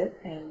visit,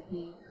 and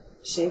he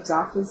shaves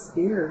off his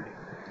beard.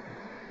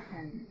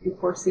 And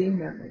before seeing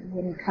them, and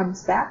when he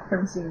comes back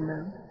from seeing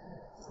them,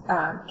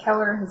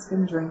 Keller has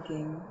been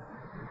drinking,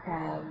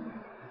 and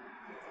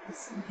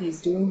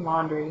he's doing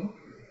laundry,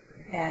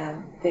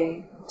 and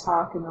they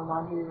talk in the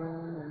laundry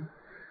room, and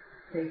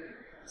they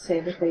say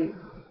that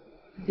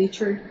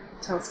Beecher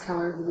tells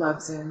Keller he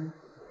loves him,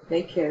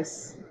 they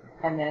kiss,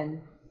 and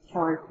then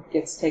Keller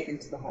gets taken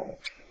to the hole.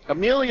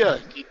 Amelia,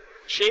 he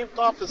shaved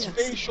off his Yes.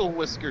 facial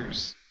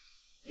whiskers.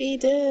 He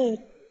did.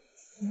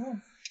 Yeah.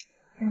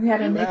 And we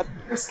had a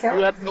Chris Keller.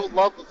 You had no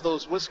love of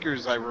those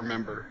whiskers, I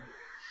remember.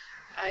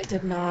 I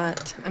did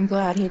not. I'm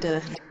glad he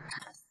did.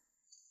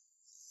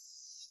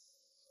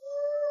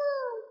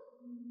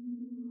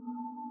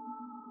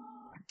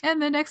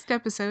 And the next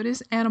episode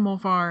is Animal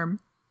Farm.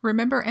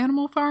 Remember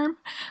Animal Farm?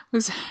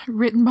 Was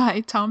written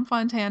by Tom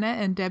Fontana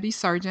and Debbie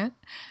Sargent,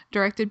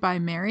 directed by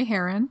Mary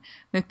Herron.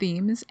 The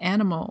theme is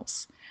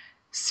animals.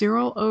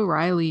 Cyril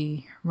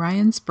O'Reilly,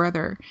 Ryan's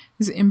brother,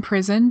 is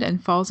imprisoned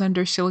and falls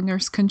under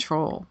Schillinger's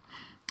control.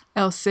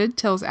 El Cid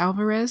tells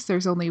Alvarez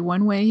there's only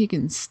one way he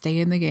can stay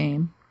in the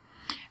game.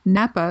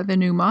 Napa, the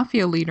new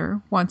mafia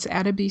leader, wants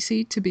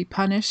Adebisi to be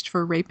punished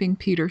for raping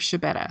Peter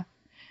Sciabetta.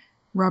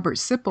 Robert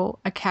Sipple,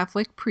 a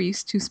Catholic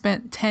priest who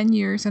spent 10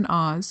 years in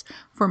Oz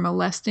for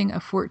molesting a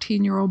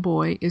 14-year-old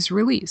boy, is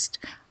released,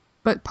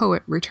 but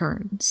Poet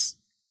returns.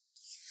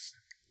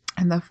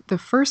 And the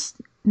first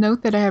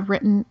note that I have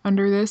written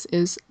under this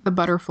is the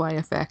butterfly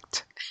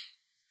effect.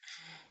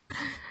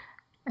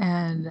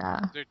 And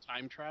Is there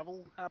time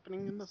travel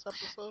happening in this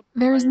episode?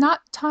 there's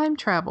not time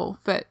travel,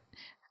 but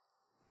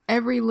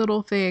every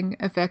little thing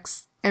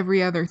affects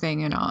every other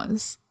thing in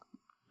Oz.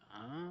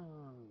 Oh.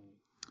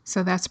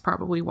 So that's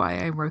probably why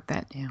I wrote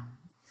that down.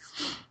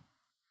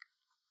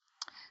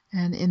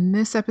 And in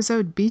this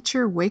episode,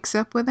 Beecher wakes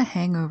up with a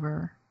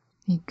hangover.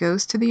 He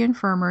goes to the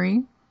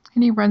infirmary,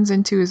 and he runs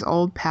into his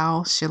old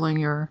pal,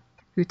 Schillinger,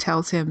 who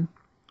tells him,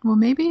 well,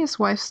 maybe his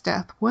wife's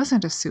death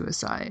wasn't a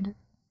suicide.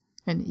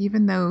 And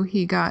even though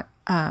he got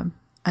a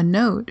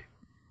note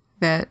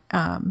that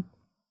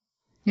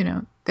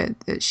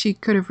that she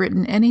could have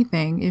written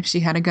anything if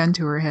she had a gun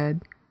to her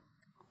head.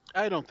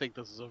 I don't think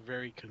this is a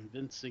very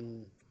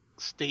convincing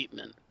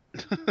statement.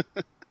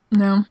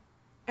 No,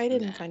 I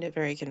didn't find it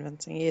very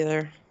convincing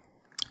either.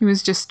 he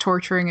was just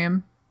torturing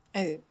him.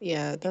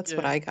 Yeah, that's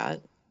what Yeah. I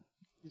got.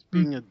 He's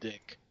being a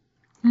dick.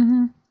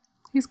 Mm-hmm.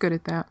 He's good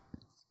at that.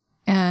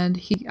 And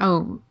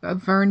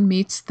Vern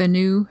meets the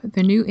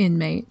new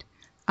inmate,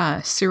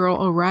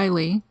 Cyril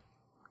O'Reilly,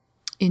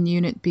 in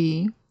Unit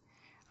B.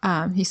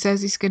 He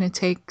says he's going to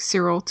take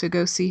Cyril to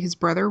go see his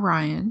brother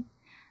Ryan,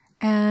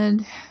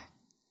 and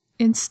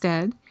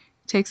instead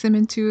takes him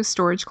into a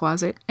storage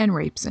closet and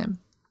rapes him.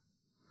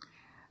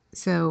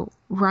 So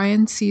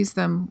Ryan sees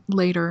them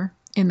later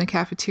in the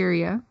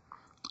cafeteria.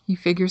 He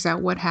figures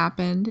out what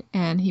happened,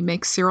 and he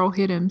makes Cyril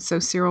hit him, so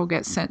Cyril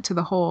gets sent to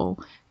the hole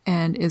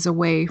and is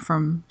away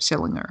from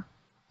Schillinger.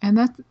 And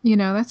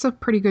that's a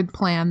pretty good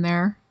plan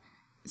there.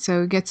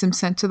 So it gets him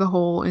sent to the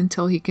hole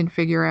until he can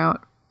figure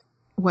out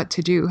what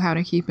to do, how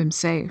to keep him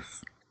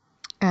safe.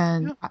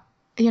 And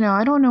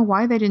I don't know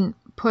why they didn't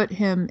put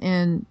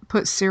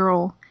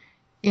Cyril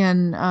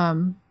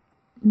in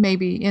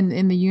maybe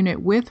in the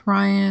unit with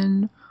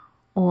Ryan,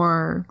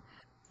 or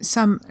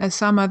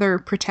some other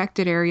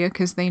protected area,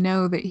 because they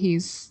know that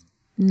he's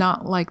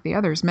not like the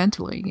others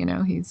mentally.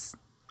 He's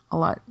a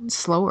lot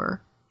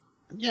slower.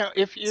 Yeah,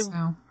 if you,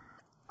 So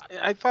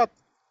I thought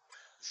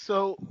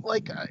so.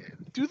 Like,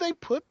 do they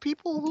put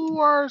people who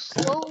are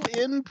slow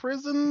in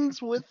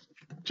prisons with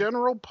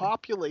general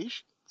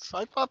populations?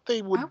 I thought they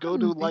I would go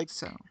to wouldn't think like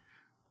so.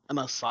 an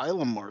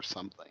asylum or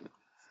something.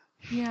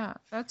 Yeah,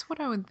 that's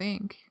what I would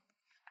think.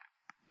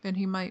 That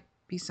he might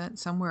be sent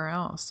somewhere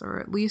else, or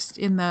at least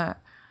in that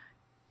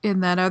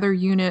other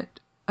unit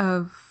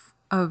of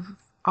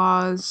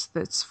Oz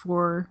that's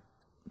for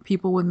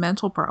people with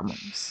mental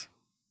problems.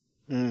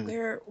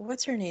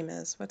 What's her name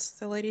is? What's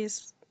the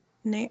lady's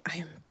name? I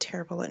am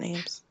terrible at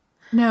names.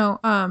 No,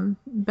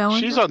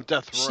 Bellinger. She's on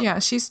death row. Yeah,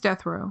 she's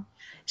death row.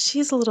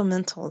 She's a little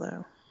mental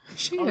though.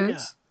 She Oh, is,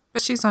 yeah.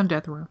 but she's on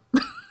death row.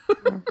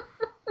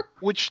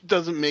 Which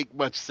doesn't make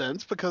much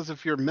sense, because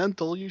if you're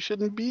mental, you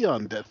shouldn't be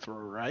on death row,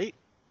 right?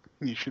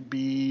 You should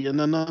be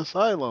in an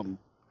asylum.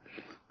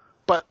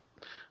 But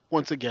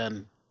once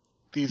again,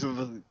 these are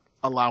the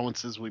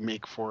allowances we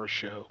make for a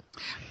show.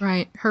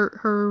 Right.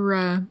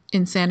 Her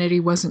insanity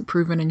wasn't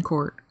proven in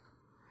court.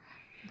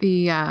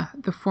 The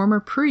former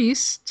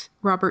priest,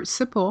 Robert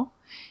Sipple,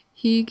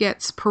 he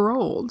gets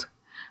paroled,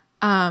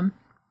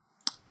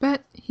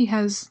 but he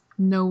has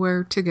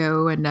nowhere to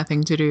go and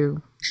nothing to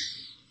do.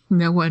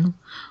 No one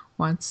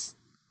wants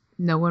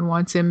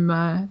him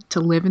to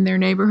live in their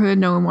neighborhood.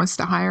 No one wants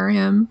to hire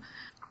him.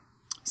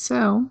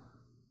 So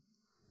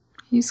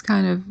he's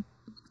kind of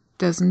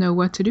doesn't know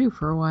what to do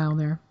for a while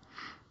there.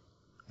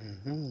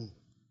 Mm-hmm.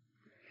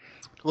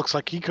 Looks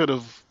like he could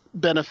have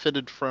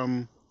benefited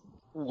from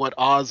what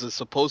Oz is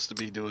supposed to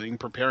be doing,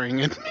 preparing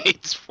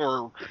inmates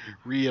for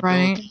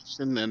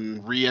rehabilitation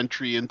and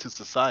re-entry into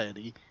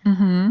society.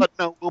 Mm-hmm. But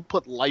no, we'll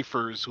put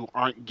lifers who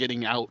aren't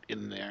getting out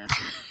in there.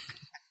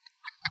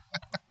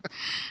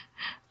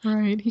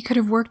 Right. He could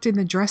have worked in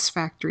the dress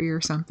factory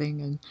or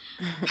something, and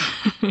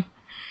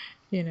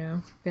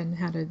then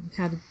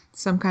had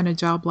some kind of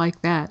job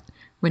like that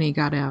when he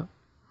got out.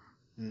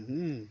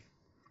 Mm-hmm.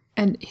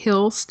 And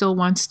Hill still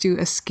wants to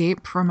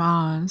escape from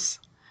Oz,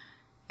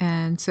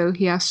 and so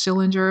he asks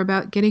Schillinger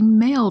about getting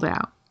mailed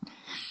out.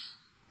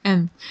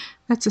 And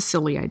that's a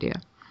silly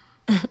idea.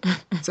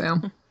 So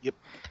Yep.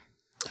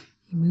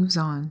 He moves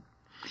on.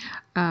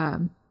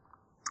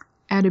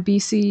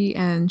 Adebisi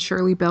and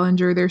Shirley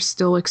Bellinger, they're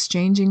still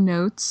exchanging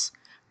notes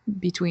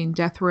between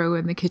death row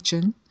and the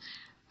kitchen.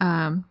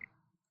 And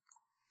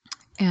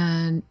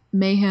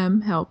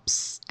Mayhem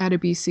helps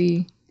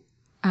Adebisi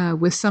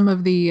with some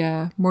of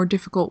the more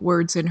difficult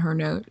words in her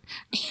note.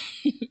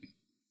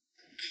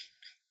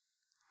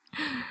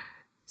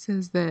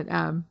 Says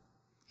that,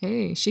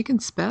 hey, she can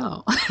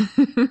spell.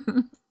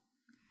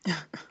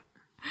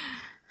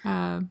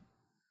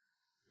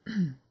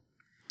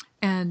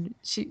 And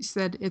she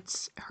said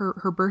it's her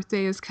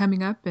birthday is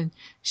coming up and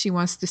she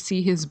wants to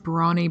see his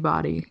brawny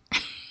body.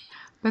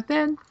 But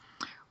then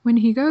when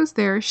he goes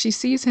there, she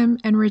sees him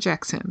and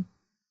rejects him.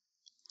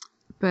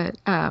 But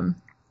and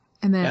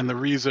the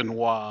reason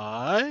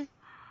why?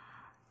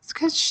 It's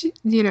because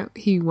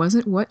he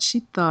wasn't what she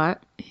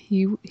thought.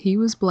 He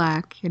was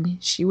black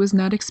and she was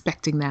not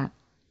expecting that.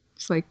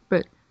 It's like,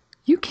 but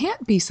you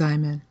can't be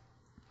Simon.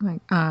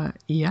 I'm like,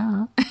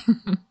 yeah.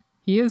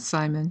 He is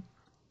Simon.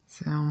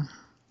 So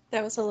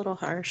that was a little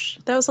harsh.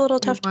 That was a little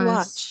tough to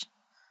watch.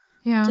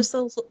 Yeah. Just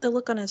the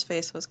look on his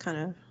face was kind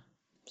of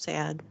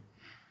sad.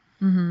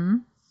 Mm-hmm.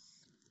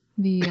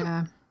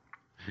 The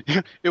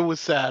it was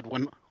sad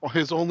when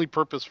his only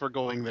purpose for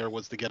going there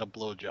was to get a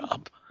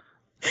blowjob.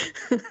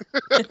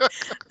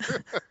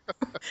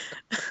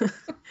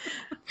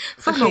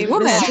 From a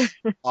woman.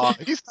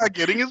 He's not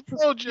getting his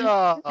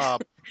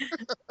blowjob.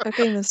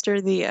 Okay, mister,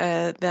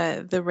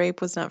 the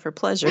rape was not for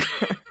pleasure.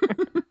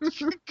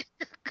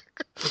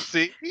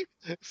 See?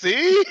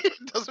 It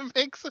doesn't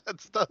make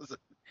sense, does it?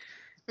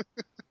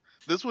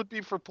 This would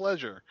be for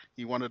pleasure.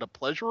 He wanted a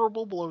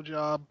pleasurable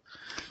blowjob.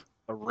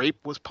 A rape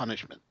was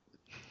punishment.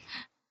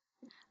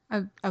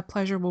 A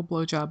pleasurable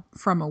blowjob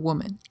from a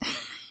woman.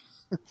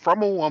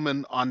 From a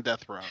woman on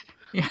death row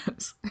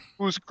Yes.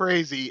 who's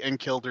crazy and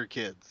killed her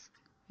kids.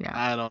 Yeah.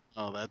 I don't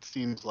know. That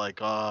seems like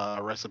a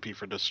recipe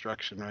for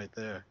destruction right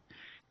there.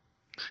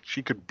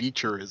 She could beat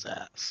his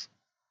ass.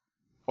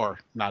 Or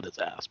not his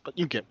ass, but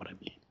you get what I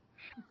mean.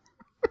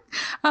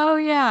 Oh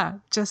yeah,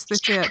 just the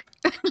tip.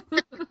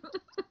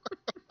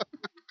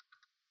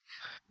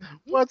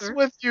 What's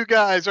with you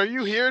guys? Are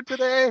you here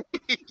today?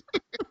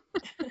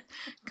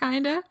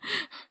 Kinda.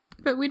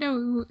 But we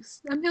know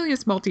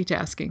Amelia's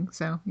multitasking,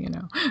 so you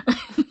know.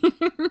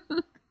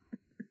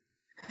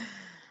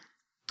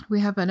 We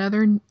have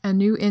another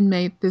new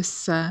inmate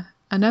besides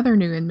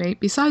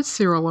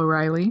Cyril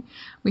O'Reilly.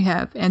 We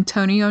have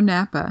Antonio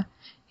Nappa.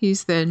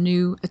 He's the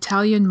new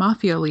Italian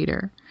mafia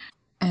leader,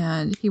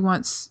 and he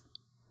wants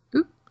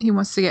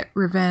to get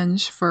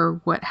revenge for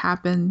what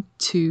happened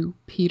to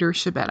Peter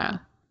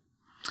Schibetta.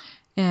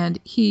 And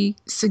he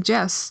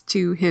suggests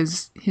to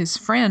his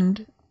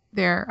friend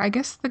there, I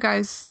guess the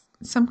guy's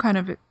some kind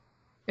of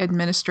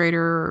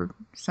administrator or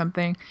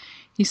something,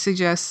 he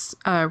suggests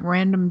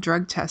random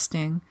drug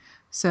testing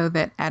so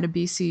that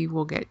Adebisi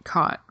will get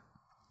caught.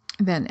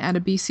 Then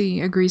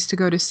Adebisi agrees to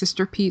go to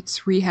Sister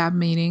Pete's rehab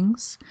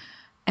meetings,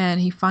 and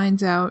he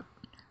finds out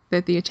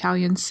that the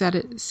Italians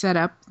set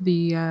up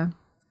the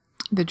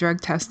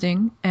drug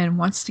testing and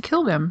wants to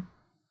kill them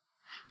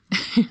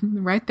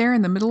right there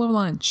in the middle of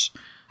lunch.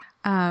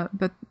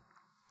 But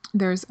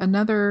there's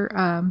another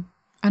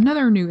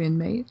new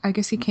inmate. I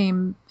guess he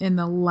came in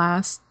the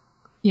last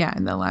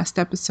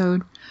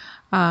episode.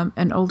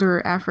 An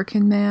older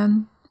African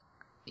man.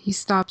 He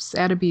stops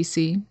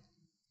Adebisi,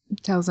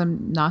 tells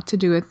him not to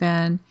do it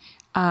then,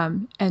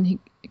 and he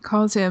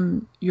calls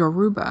him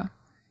Yoruba,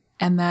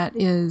 and that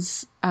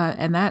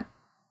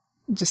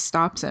just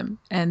stops him.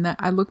 And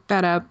I looked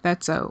that up.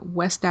 That's a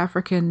West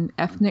African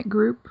ethnic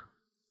group,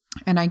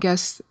 and I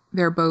guess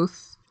they're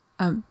both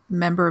a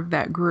member of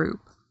that group.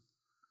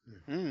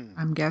 Mm-hmm.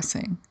 I'm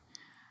guessing.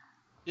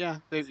 Yeah,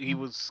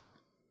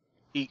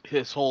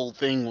 his whole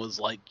thing was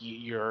like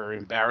you're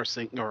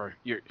embarrassing or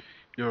you're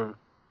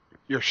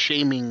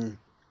shaming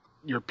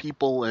your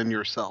people and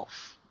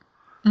yourself.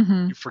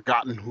 Mm-hmm. You've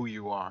forgotten who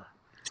you are.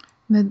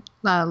 Then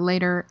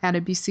later,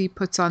 Adebisi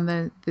puts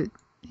on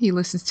he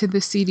listens to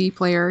the CD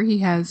player. He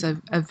has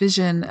a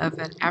vision of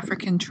an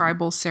African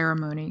tribal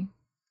ceremony,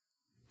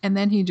 and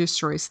then he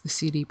destroys the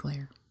CD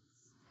player.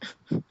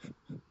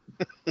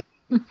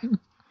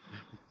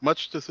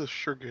 Much to the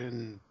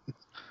chagrin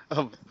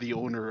of the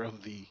owner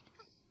of the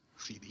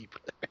CD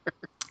player.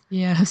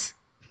 Yes.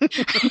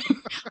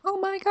 Oh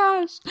my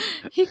gosh,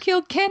 he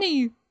killed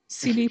Kenny,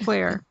 CD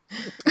player.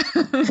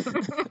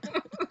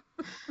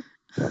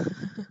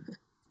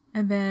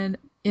 And then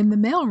in the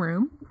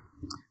mailroom,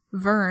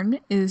 Vern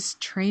is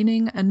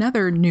training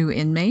another new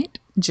inmate,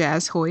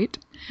 Jazz Hoyt,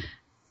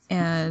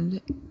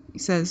 and he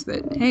says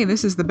that, hey,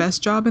 this is the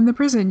best job in the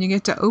prison. You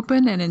get to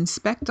open and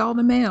inspect all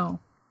the mail.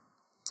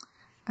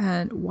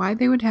 And why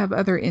they would have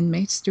other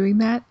inmates doing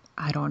that,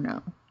 I don't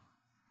know.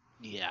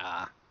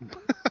 Yeah.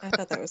 I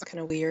thought that was kind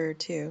of weird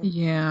too.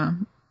 Yeah.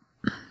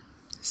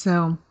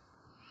 So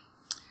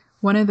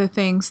one of the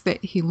things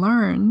that he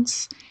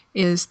learns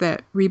is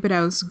that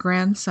Ribideau's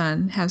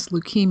grandson has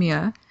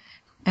leukemia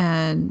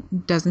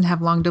and doesn't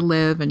have long to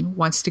live and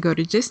wants to go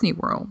to Disney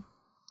World.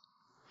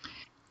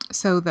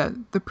 So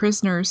the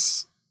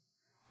prisoners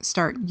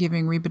start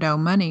giving Ribideau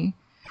money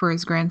for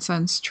his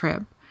grandson's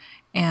trip,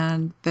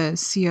 and the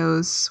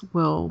COs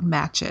will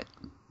match it,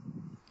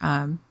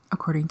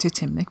 according to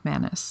Tim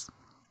McManus.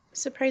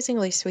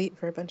 Surprisingly sweet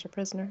for a bunch of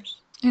prisoners.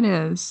 It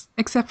is,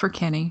 except for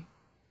Kenny.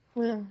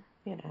 Well,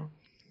 you know.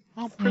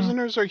 Well,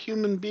 prisoners are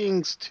human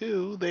beings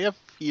too. They have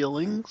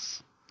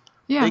feelings.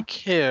 Yeah. They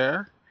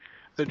care.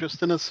 They're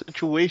just in a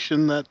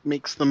situation that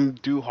makes them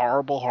do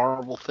horrible,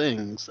 horrible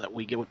things that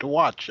we get to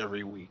watch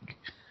every week.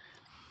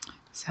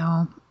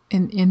 So,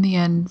 in the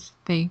end,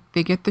 they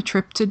get the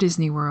trip to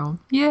Disney World.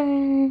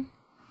 Yay!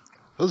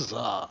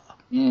 Huzzah!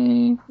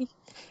 Yay!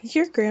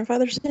 Your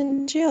grandfather's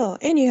in jail,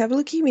 and you have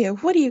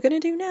leukemia. What are you going to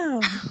do now?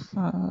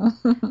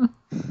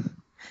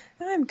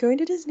 I'm going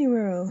to Disney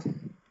World.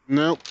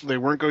 Nope, they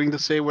weren't going to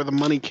say where the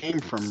money came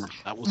from.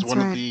 That was That's one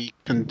right. of the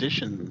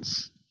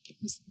conditions.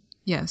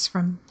 Yes,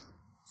 from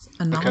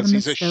anonymous Because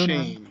he's donor.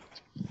 ashamed.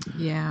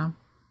 Yeah.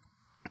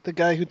 The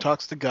guy who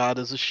talks to God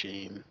is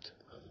ashamed.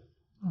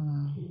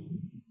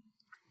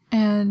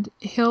 And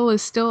Hill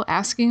is still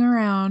asking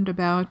around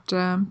about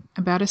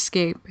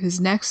escape. The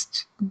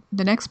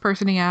next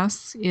person he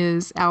asks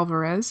is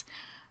Alvarez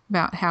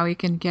about how he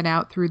can get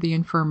out through the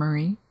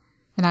infirmary,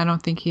 and I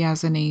don't think he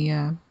has any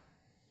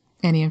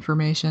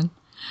information.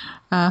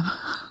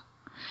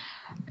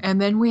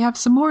 And then we have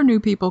some more new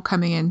people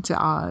coming into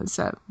Oz,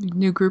 a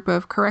new group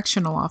of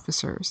correctional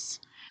officers.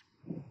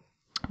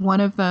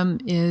 One of them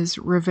is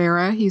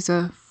Rivera. He's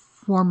a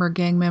former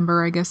gang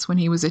member, I guess, when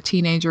he was a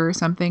teenager or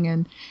something,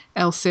 and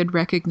El Cid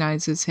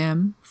recognizes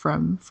him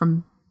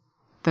from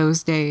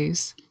those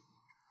days.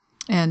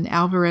 And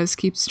Alvarez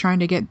keeps trying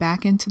to get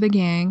back into the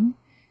gang,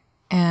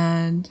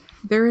 and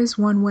there is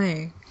one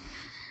way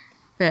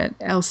that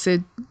El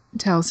Cid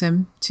tells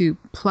him to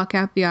pluck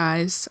out the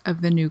eyes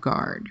of the new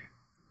guard.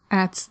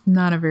 That's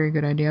not a very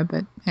good idea,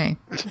 but hey.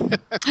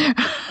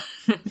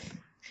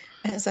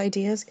 As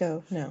ideas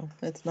go, no,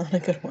 that's not a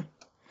good one.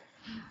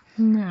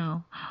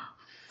 No.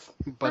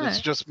 But it's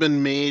just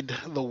been made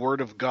the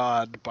word of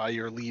God by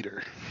your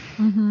leader.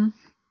 Mm-hmm.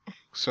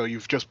 So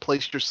you've just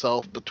placed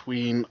yourself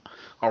between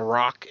a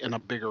rock and a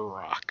bigger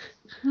rock.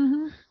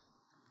 Mm-hmm.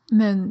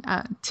 And then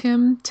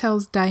Tim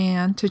tells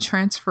Diane to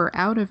transfer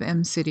out of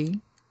M City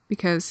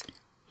because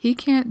he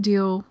can't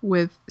deal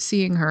with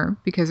seeing her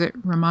because it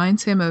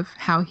reminds him of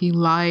how he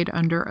lied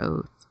under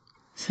oath.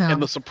 So,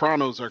 And the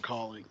Sopranos are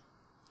calling.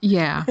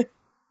 Yeah.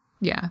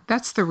 Yeah,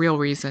 that's the real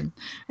reason.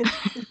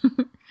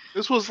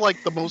 This was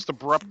like the most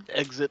abrupt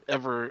exit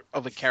ever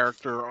of a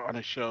character on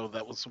a show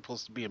that was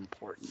supposed to be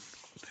important.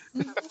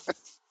 It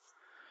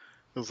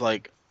was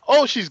like,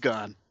 oh, she's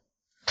gone.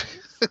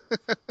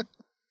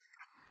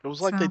 It was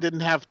like they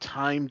didn't have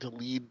time to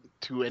lead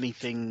to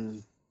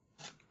anything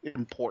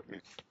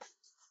important.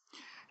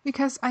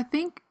 Because I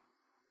think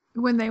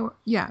when they were,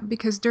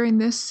 because during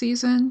this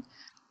season,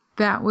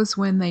 that was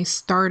when they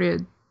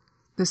started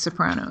The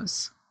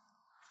Sopranos.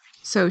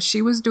 So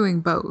she was doing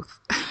both.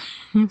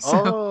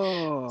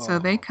 So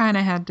they kind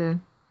of had to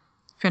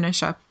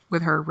finish up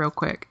with her real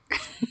quick.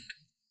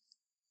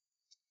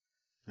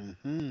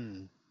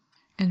 Mm-hmm.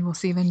 And we'll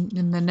see then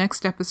in the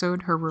next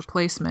episode her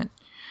replacement.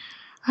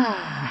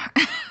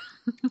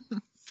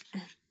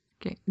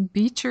 Okay,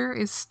 Beecher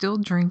is still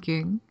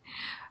drinking.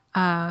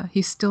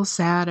 He's still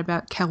sad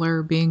about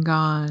Keller being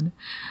gone.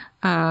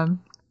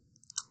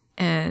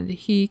 And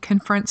he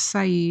confronts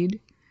Saeed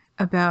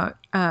about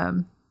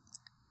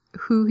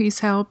who he's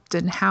helped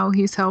and how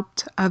he's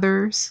helped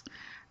others,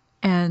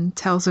 and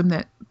tells him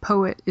that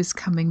Poet is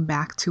coming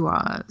back to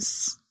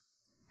Oz.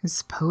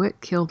 His Poet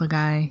killed a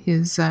guy.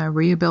 His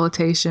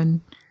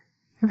rehabilitation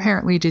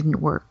apparently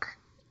didn't work.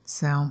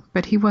 So,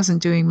 but he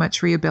wasn't doing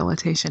much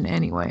rehabilitation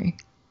anyway.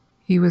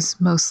 He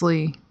was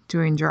mostly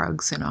doing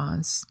drugs in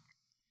Oz.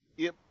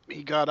 Yep,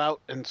 he got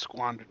out and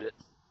squandered it.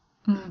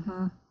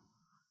 Mm-hmm.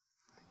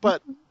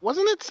 But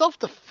wasn't it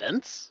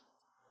self-defense?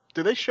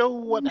 Do they show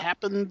what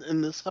happened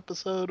in this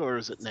episode, or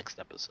is it next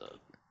episode?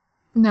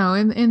 No,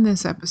 in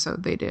this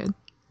episode they did.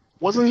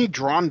 Wasn't he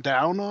drawn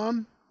down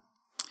on?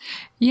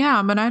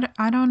 Yeah, but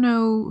I don't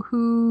know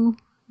who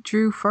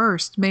drew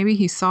first. Maybe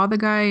he saw the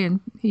guy and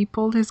he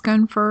pulled his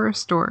gun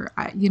first, or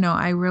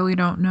I really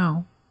don't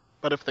know.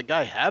 But if the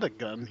guy had a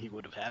gun, he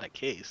would have had a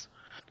case.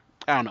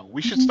 I don't know.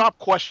 We should stop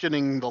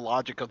questioning the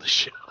logic of the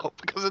show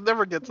because it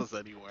never gets us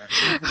anywhere.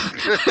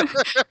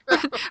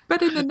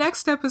 But in the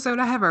next episode,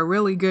 I have a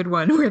really good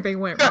one where they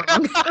went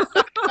wrong.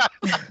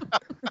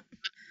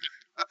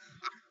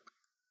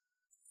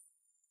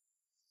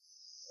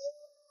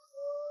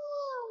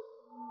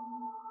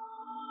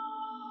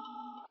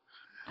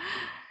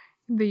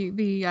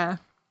 The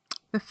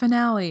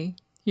finale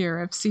here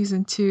of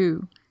season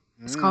 2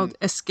 is called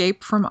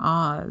Escape from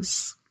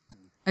Oz.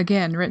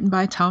 Again, written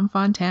by Tom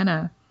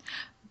Fontana,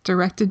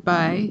 directed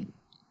by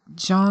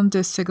Jean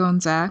de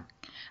Segonzac.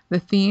 The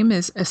theme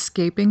is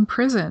escaping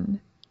prison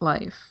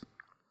life.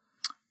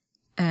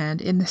 And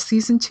in the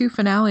season 2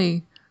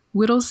 finale,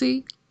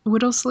 Whittlesey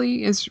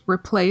is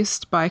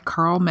replaced by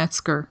Carl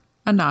Metzger,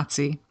 a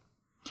Nazi.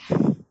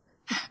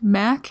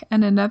 Mac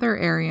and another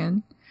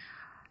Aryan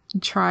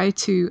try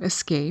to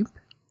escape.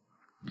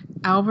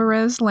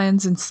 Alvarez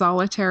lands in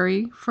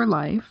solitary for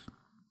life.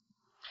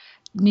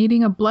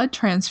 Needing a blood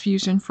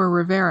transfusion for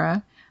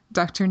Rivera,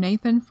 Dr.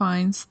 Nathan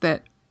finds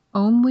that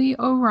only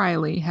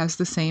O'Reilly has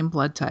the same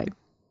blood type.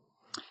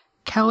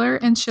 Keller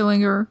and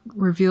Schillinger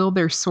reveal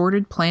their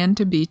sordid plan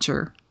to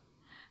Beecher.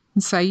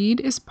 Saeed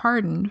is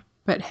pardoned,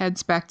 but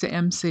heads back to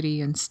M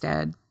City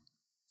instead.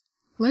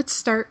 Let's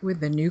start with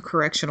the new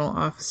correctional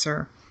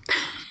officer.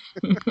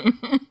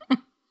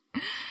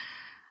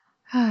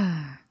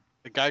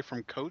 The guy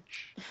from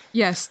Coach?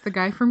 Yes, the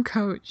guy from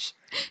Coach.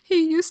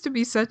 He used to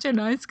be such a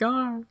nice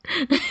guy.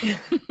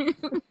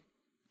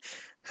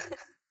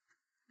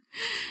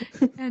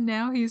 And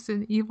now he's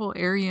an evil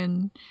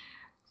Aryan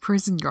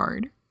prison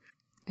guard.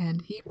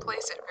 And he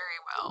plays it very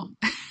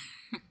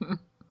well.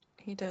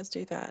 He does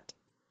do that.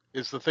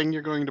 Is the thing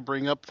you're going to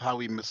bring up how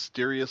he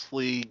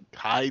mysteriously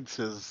hides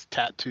his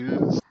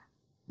tattoos?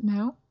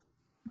 No.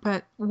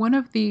 But one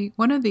of the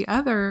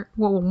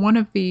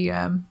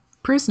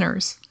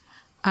prisoners,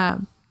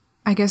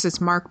 I guess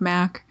it's Mark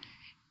Mack,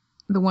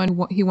 the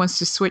one he wants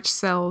to switch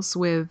cells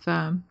with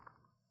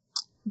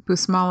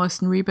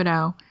Busmalis and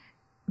Ribidow,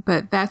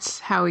 but that's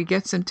how he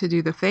gets him to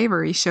do the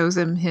favor. He shows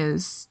him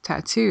his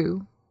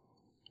tattoo.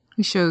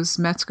 He shows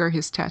Metzger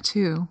his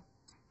tattoo,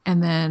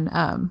 and then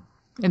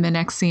in the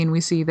next scene we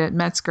see that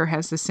Metzger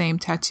has the same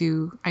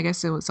tattoo. I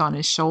guess it was on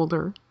his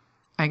shoulder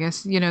I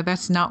guess,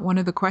 that's not one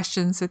of the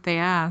questions that they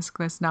ask.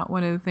 That's not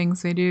one of the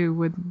things they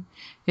do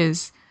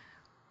is,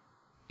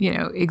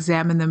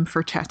 examine them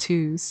for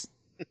tattoos,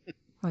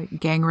 like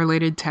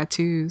gang-related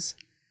tattoos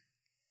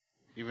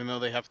Even though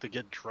they have to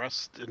get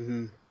dressed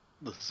in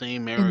the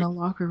same in area. the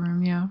locker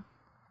room, yeah.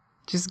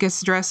 Just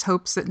gets dressed,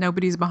 hopes that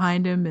nobody's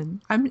behind him, and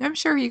I'm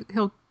sure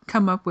he'll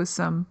come up with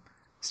some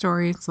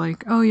story. It's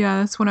like, oh yeah,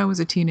 that's when I was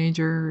a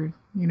teenager.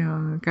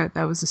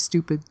 That was a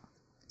stupid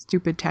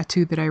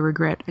tattoo that I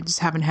regret. I just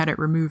haven't had it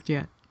removed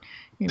yet.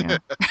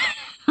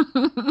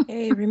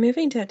 Hey,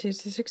 removing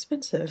tattoos is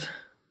expensive.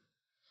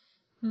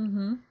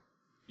 Mm-hmm.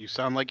 You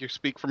sound like you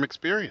speak from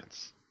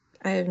experience.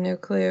 I have no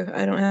clue.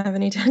 I don't have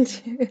any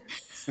tattoos.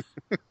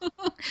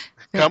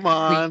 Come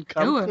on,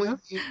 come clean.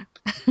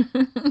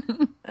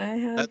 I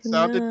have That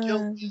sounded none.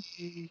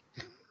 guilty.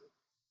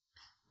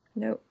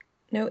 Nope.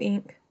 No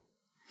ink.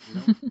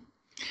 No.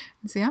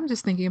 See, I'm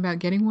just thinking about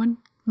getting one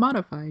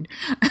modified.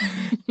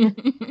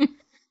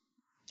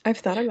 I've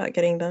thought about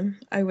getting them.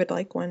 I would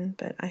like one,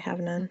 but I have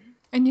none.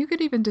 And you could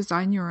even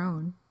design your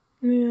own.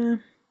 Yeah.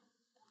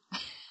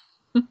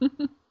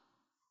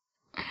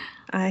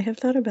 I have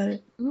thought about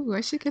it. Ooh,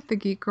 I should get the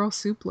Geek Girl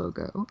Soup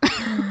logo.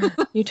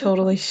 You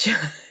totally should.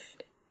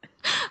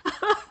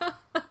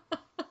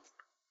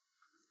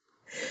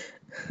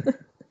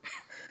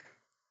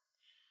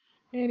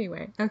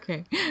 Anyway,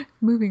 okay,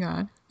 moving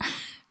on.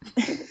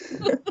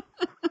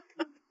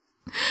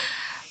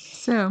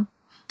 So,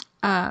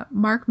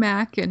 Mark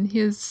Mack and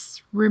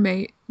his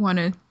roommate want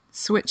to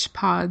switch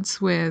pods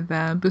with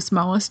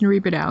Busmalis and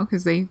Ribadao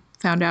because they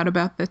found out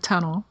about the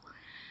tunnel.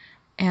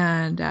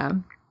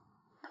 And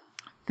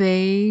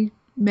they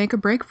make a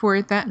break for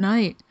it that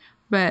night.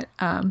 But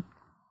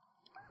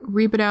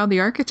Ribadao, the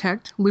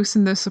architect,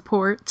 loosened the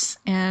supports,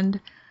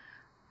 and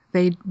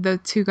the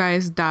two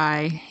guys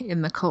die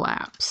in the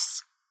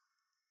collapse.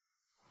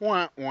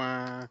 Wah,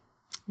 wah.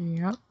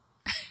 Yep.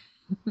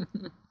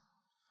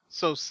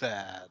 So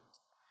sad.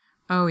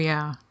 Oh,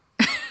 yeah.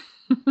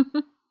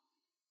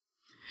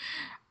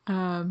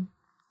 And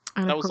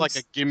that of was course, like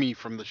a gimme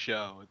from the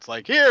show. It's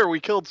like, here, we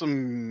killed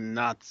some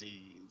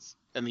Nazis.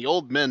 And the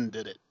old men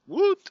did it.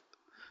 Woot!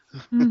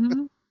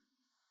 Mm-hmm.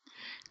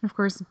 Of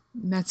course,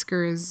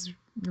 Metzger is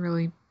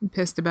really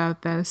pissed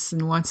about this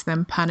and wants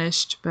them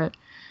punished, but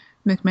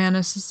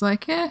McManus is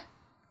like, they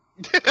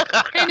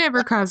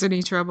never cause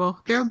any trouble.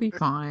 They'll be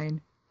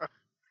fine.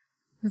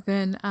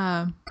 Then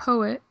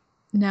Poet,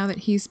 now that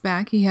he's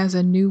back, he has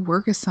a new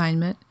work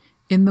assignment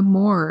in the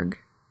morgue.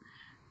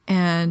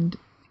 And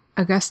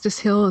Augustus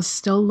Hill is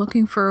still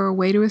looking for a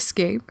way to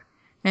escape,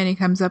 and he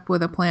comes up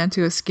with a plan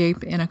to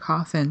escape in a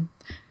coffin.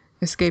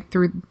 Escape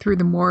through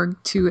the morgue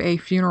to a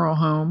funeral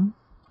home.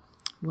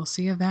 We'll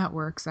see if that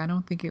works. I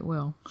don't think it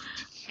will.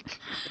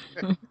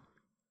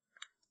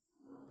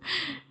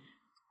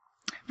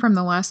 From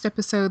the last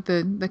episode,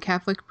 the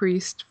Catholic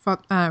priest,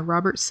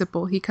 Robert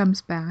Sipple, he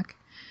comes back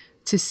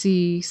to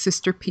see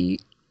Sister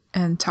Pete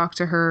and talk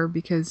to her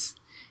because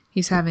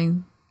he's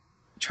having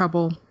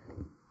trouble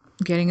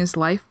getting his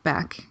life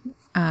back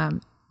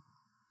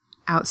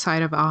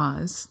outside of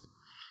Oz.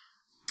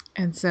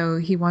 And so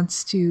he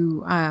wants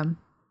to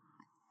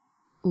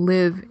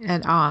live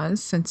at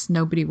Oz since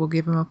nobody will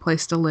give him a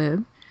place to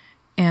live.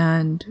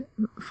 And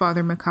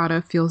Father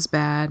Mikado feels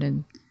bad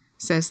and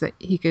says that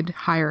he could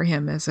hire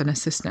him as an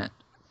assistant.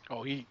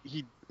 Oh, he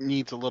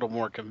needs a little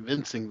more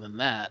convincing than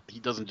that. He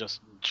doesn't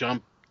just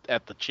jump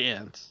at the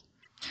chance.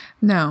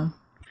 No.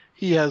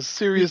 He has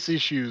serious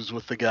issues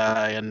with the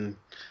guy, and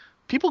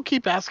people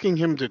keep asking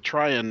him to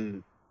try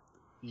and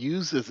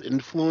use his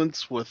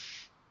influence with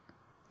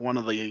one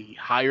of the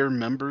higher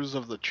members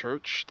of the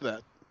church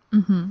that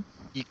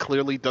he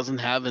clearly doesn't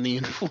have any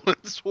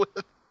influence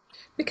with.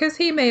 Because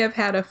he may have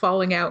had a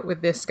falling out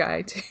with this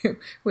guy too,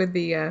 with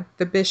the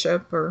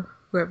bishop or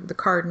whoever, the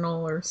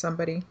cardinal or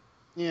somebody.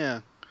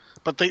 Yeah,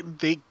 but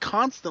they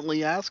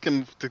constantly ask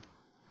him to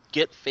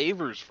get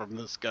favors from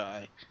this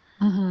guy.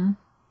 Mm-hmm.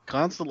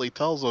 Constantly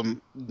tells him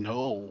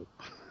no.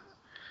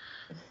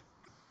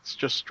 It's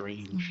just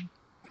strange.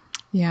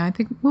 Yeah, I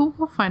think we'll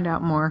find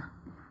out more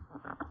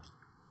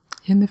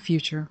in the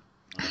future.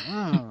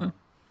 Ah,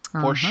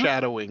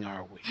 foreshadowing,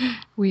 are we?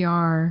 We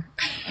are.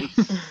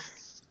 Nice.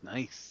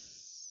 Nice.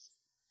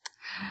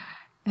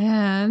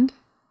 And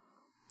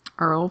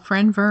our old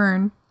friend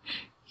Vern,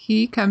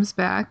 he comes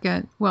back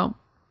and, well,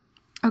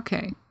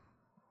 okay.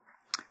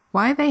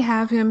 Why they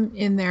have him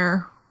in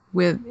there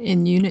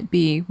in Unit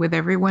B with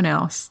everyone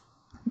else,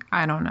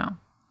 I don't know.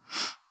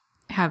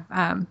 Have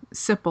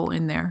Sipple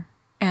in there,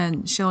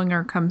 and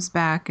Schillinger comes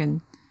back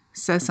and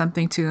says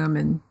something to him,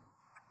 and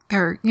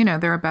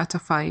they're about to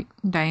fight.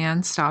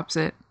 Diane stops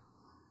it.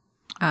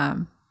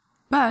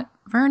 But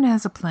Vern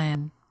has a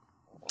plan.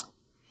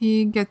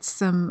 He gets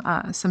some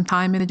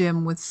time in the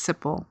gym with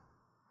Sipple,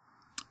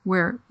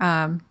 where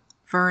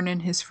Vern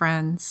and his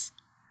friends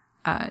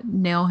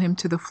nail him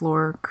to the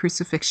floor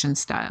crucifixion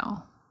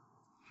style.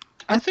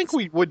 I think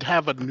we would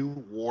have a new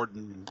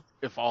warden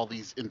if all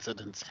these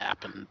incidents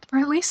happened. Or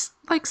at least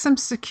like some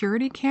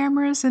security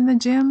cameras in the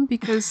gym,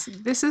 because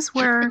this is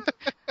where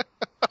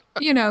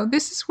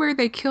This is where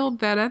they killed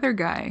that other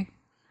guy.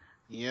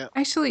 Yeah.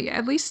 Actually,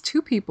 at least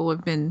 2 people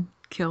have been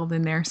killed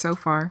in there so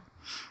far.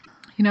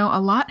 A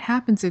lot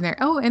happens in there.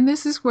 Oh, and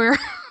this is where,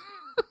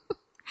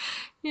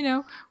 you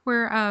know,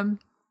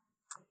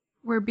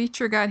 where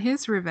Beecher got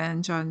his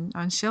revenge on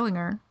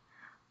Schillinger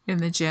in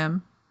the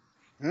gym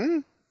Hmm?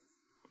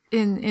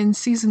 in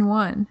season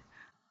 1.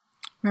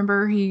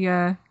 Remember he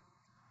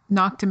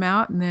knocked him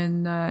out and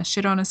then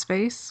shit on his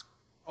face?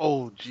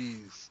 Oh,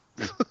 jeez.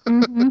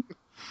 Mm-hmm.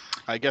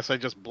 I guess I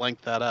just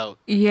blanked that out.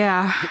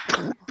 Yeah.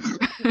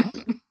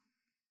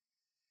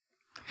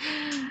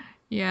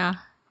 Yeah.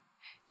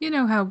 You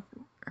know how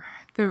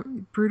the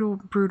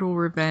brutal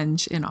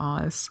revenge in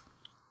Oz.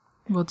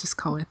 We'll just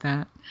call it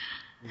that.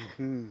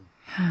 Mhm.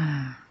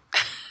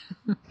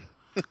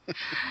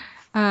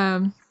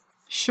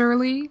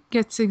 Shirley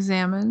gets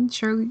examined.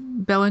 Shirley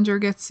Bellinger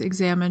gets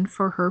examined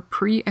for her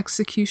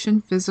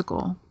pre-execution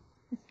physical.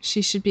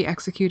 She should be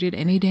executed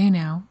any day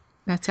now.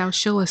 That's how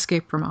she'll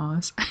escape from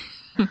Oz.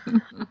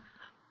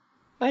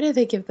 Why do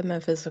they give them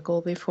a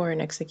physical before an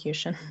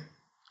execution?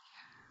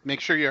 Make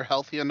sure you're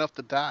healthy enough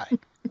to die.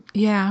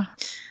 Yeah.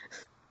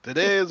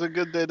 Today is a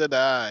good day to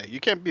die. You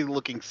can't be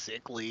looking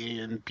sickly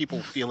and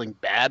people feeling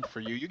bad for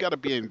you. You got to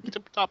be in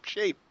tip-top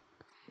shape.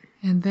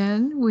 And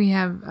then we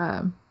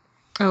have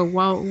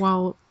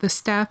while the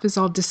staff is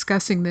all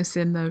discussing this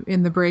in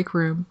the break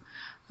room,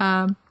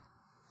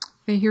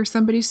 they hear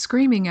somebody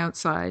screaming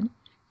outside,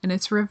 and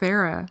it's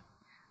Rivera.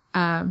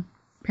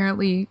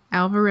 Apparently,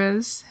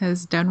 Alvarez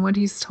has done what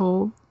he's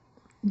told.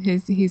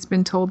 He's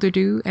been told to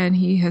do, and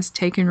he has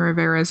taken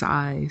Rivera's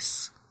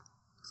eyes.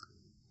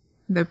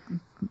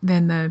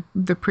 Then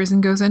the prison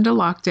goes into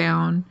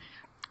lockdown.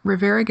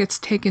 Rivera gets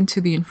taken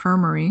to the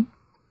infirmary.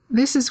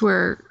 This is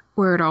where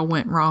it all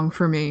went wrong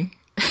for me.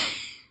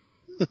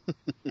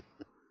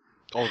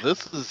 Oh,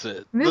 this is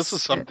it. This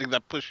is something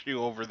that pushed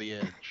you over the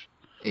edge.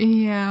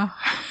 Yeah.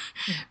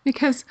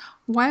 Because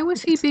why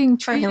was he being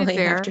treated Finally,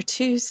 there? after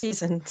 2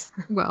 seasons.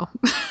 Well,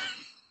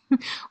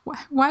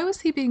 why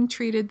was he being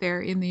treated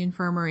there in the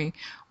infirmary?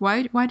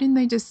 Why didn't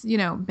they just,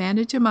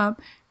 bandage him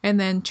up and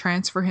then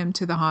transfer him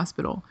to the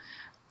hospital?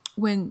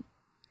 When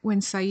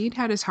Saeed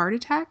had his heart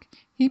attack,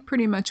 he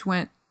pretty much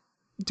went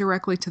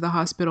directly to the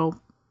hospital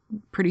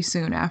pretty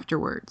soon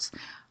afterwards.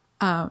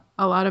 A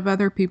lot of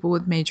other people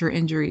with major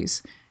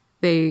injuries,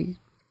 they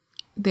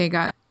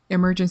got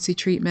emergency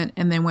treatment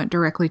and then went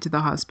directly to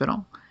the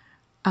hospital.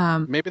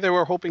 Maybe they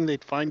were hoping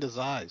they'd find his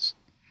eyes.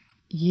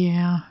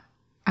 Yeah,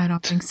 I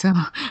don't think so.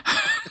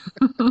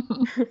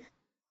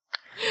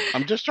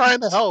 I'm just trying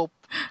to help.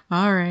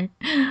 All right.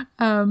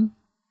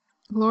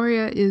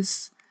 Gloria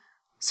is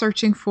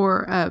searching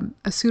for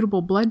a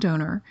suitable blood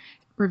donor.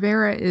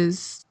 Rivera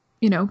is,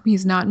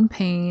 he's not in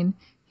pain.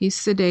 He's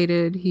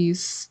sedated.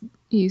 He's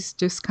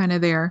just kind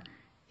of there.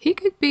 He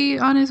could be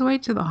on his way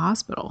to the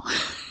hospital,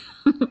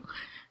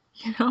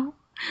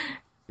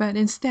 But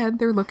instead,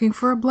 they're looking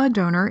for a blood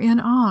donor in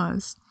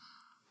Oz.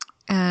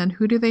 And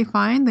who do they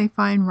find? They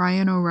find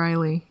Ryan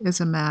O'Reilly as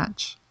a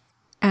match.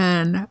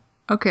 And,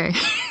 okay,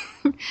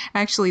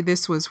 actually,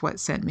 this was what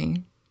sent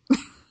me.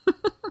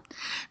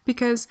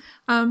 Because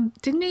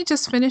didn't he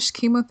just finish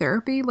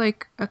chemotherapy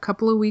like a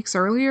couple of weeks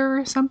earlier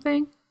or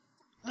something?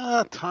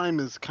 Time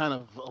is kind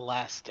of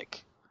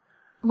elastic.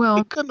 Well,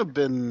 It couldn't have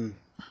been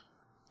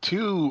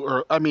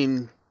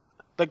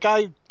the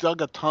guy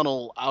dug a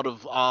tunnel out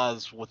of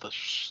Oz with a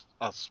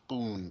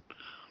spoon.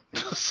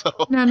 So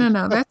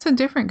no, that's a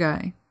different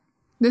guy.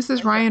 This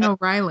is Ryan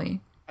O'Reilly.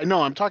 I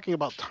know, I'm talking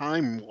about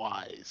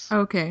time-wise.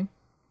 Okay.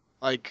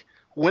 Like,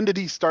 when did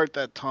he start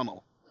that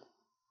tunnel?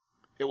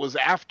 It was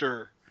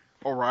after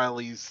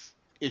O'Reilly's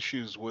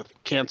issues with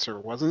cancer,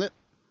 wasn't it?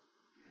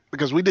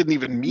 Because we didn't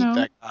even meet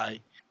that guy.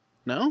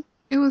 No?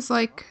 It was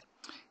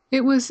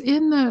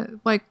in the,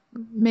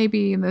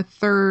 maybe in the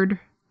 3rd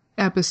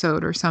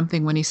episode or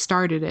something when he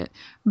started it.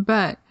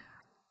 But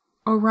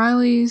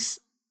O'Reilly's,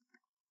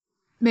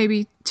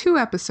 maybe 2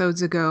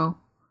 episodes ago,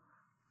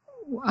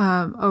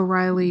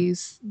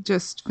 O'Reilly's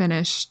just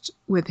finished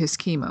with his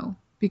chemo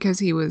because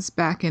he was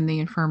back in the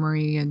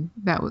infirmary, and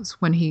that was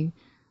when he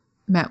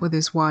met with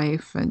his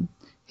wife, and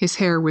his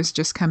hair was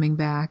just coming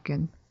back,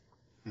 and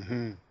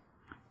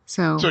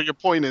so your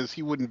point is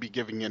he wouldn't be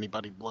giving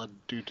anybody blood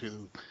due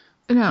to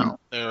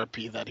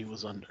chemotherapy that he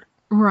was under.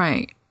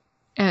 Right.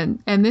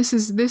 And this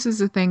is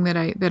the thing that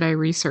I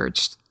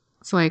researched.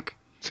 It's like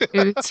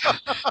it's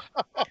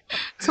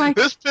like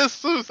this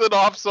pissed Susan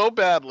off so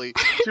badly.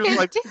 She was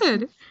like,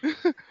 did.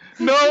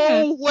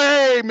 "No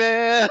way,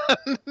 man!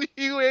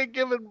 You ain't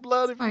giving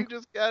blood if you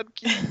just got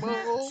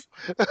chemo."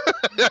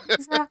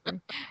 Exactly.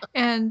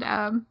 And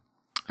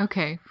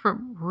okay,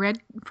 from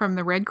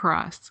the Red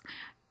Cross,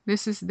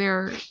 this is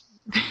their.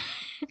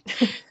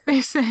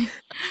 They say,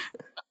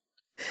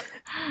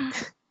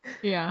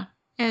 yeah.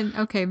 And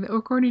okay,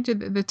 according to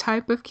the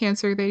type of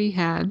cancer that he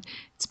had,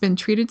 it's been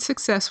treated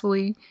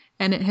successfully,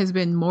 and it has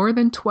been more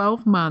than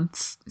 12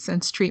 months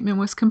since treatment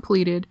was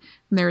completed,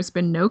 and there has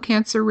been no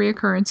cancer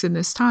reoccurrence in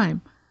this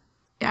time.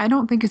 I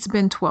don't think it's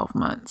been 12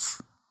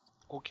 months.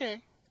 Okay.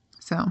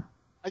 So,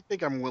 I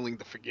think I'm willing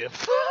to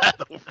forgive that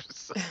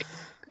oversight.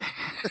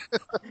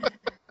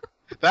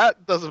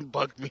 That doesn't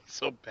bug me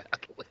so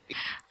badly.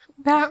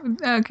 That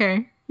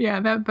okay. Yeah,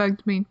 that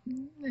bugged me.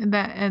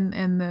 That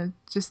and the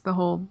just the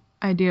whole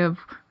idea of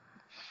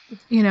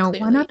why Clearly.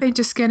 not they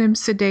just get him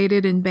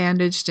sedated and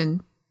bandaged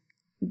and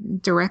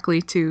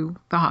directly to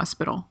the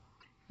hospital?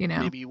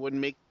 Maybe he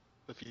wouldn't make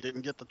if he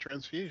didn't get the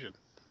transfusion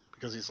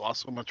because he's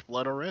lost so much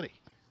blood already.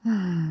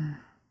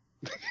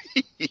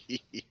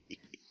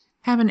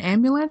 Have an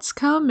ambulance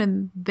come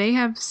and they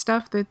have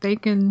stuff that they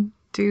can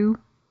do,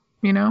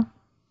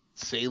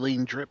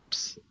 Saline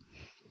drips.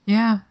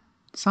 Yeah,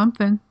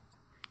 something.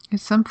 Get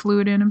some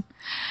fluid in him.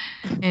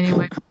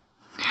 Anyway.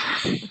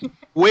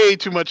 Way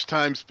too much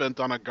time spent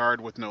on a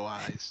guard with no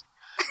eyes.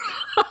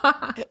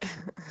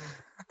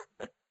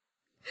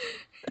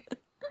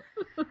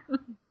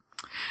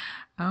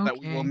 That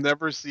we will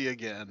never see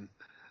again.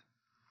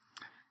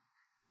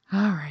 All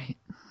right.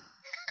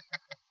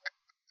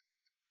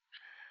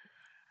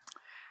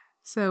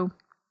 So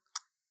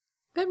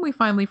then we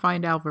finally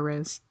find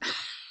Alvarez.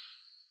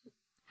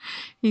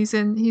 He's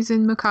in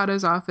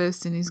Mikado's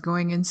office and he's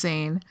going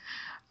insane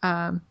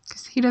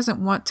because he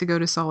doesn't want to go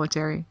to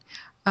solitary.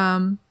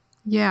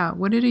 Yeah,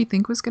 what did he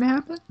think was going to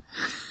happen?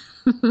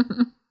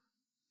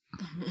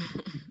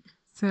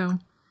 So,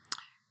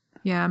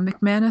 yeah,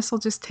 McManus will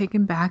just take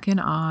him back in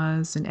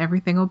Oz and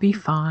everything will be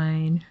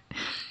fine.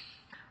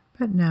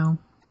 But no,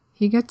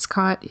 he gets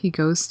caught. He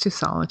goes to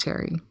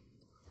solitary.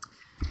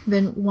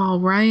 Then while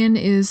Ryan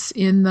is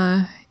in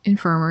the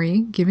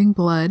infirmary giving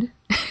blood...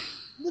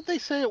 Did they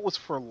say it was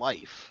for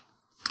life?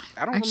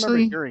 I don't Actually,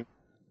 remember hearing.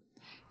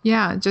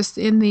 Yeah, just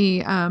in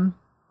the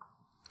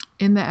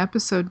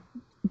episode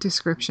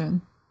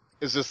description.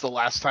 Is this the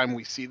last time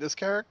we see this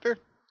character?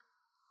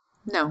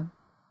 No.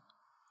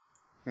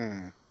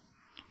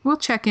 We'll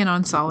check in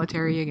on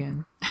solitary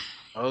again.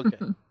 Okay.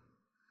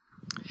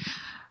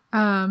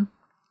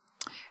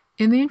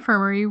 In the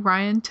infirmary,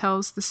 Ryan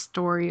tells the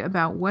story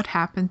about what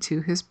happened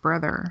to his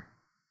brother.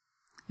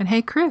 And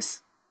hey, Chris,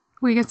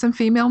 we get some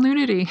female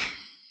nudity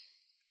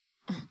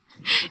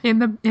in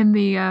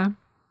the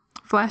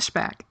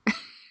flashback.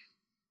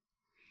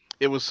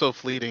 It was so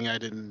fleeting, I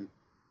didn't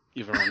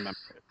even remember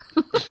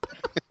it.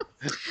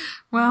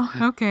 Well,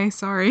 okay,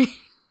 sorry.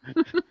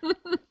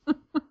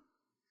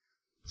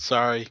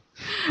 Sorry.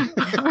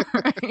 All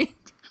right.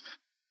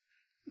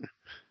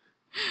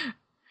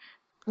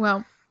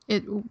 Well,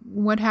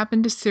 what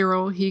happened to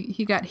Cyril,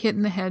 he got hit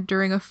in the head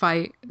during a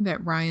fight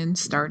that Ryan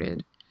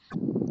started.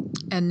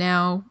 And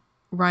now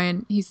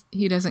Ryan,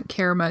 he doesn't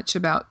care much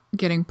about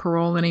getting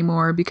parole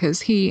anymore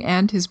because he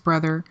and his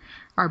brother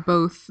are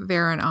both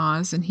there in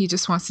Oz, and he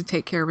just wants to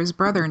take care of his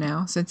brother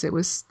now since it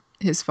was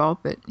his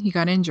fault that he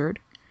got injured.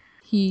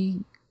 He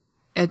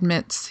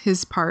admits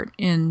his part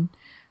in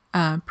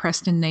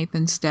Preston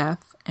Nathan's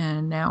death,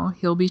 and now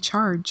he'll be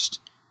charged.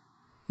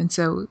 And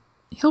so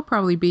he'll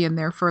probably be in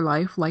there for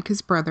life like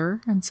his brother,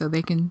 and so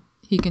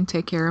he can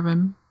take care of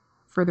him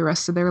for the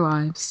rest of their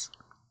lives.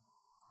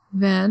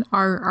 Then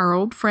our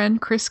old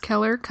friend Chris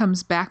Keller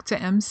comes back to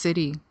M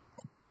City.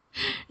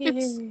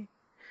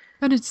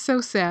 But it's so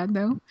sad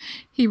though.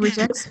 He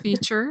rejects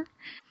Beecher.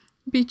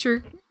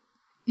 Beecher,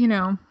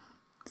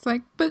 it's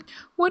like, but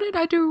what did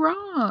I do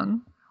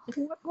wrong?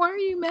 Why are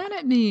you mad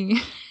at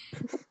me?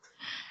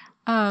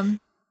 Are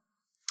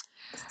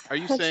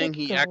you saying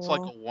he acts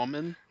like a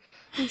woman?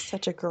 He's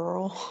such a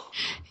girl.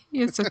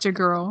 He is such a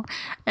girl.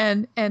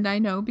 And I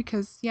know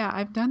because, yeah,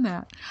 I've done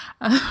that.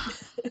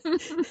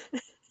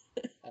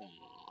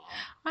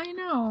 I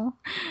know.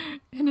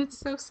 And it's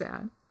so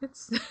sad.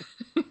 It's...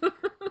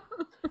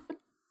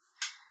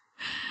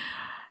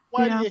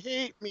 Why do you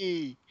hate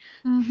me?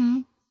 Mm-hmm.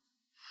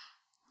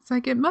 It's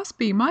like, it must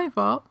be my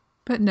fault.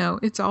 But no,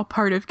 it's all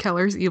part of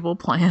Keller's evil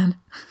plan.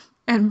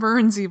 And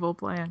Vern's evil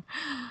plan.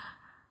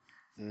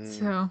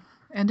 So,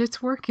 and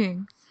it's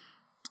working.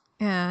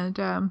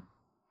 And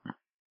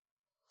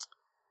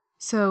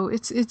so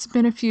it's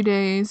been a few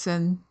days,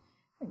 and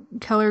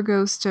Keller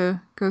goes to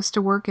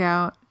work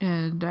out,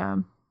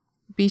 and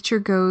Beecher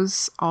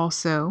goes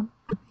also.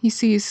 He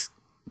sees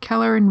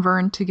Keller and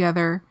Vern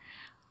together,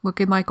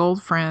 looking like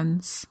old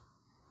friends.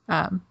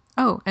 And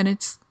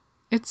it's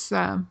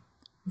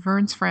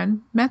Vern's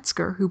friend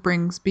Metzger who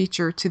brings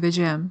Beecher to the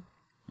gym,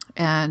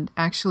 and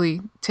actually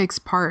takes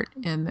part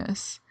in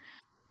this.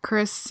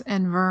 Chris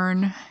and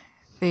Vern,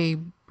 they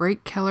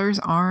break Keller's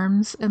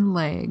arms and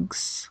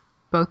legs.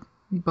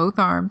 Both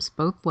arms,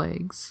 both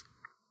legs.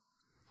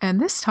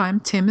 And this time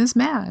Tim is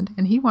mad,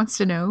 and he wants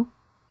to know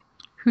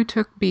who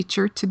took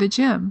Beecher to the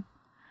gym.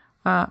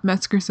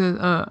 Metzger says,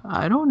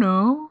 I don't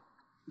know.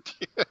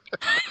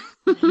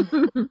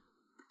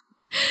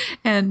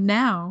 And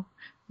now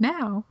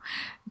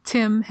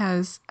Tim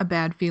has a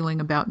bad feeling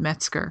about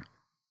Metzger.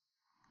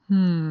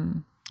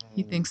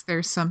 He thinks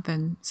there's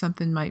something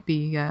might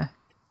be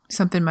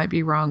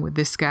wrong with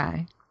this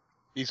guy.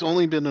 He's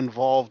only been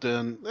involved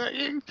in.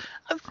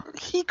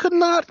 He could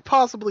not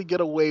possibly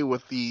get away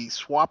with the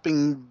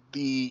swapping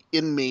the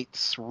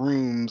inmates'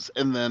 rooms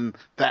and then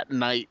that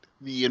night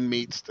the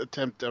inmates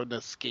attempt an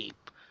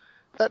escape.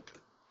 That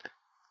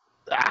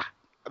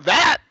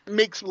that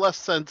makes less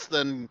sense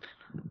than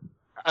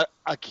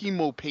a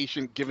chemo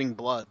patient giving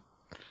blood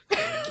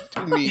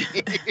to me.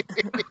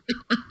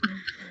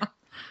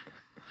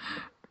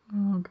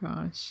 Oh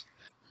gosh.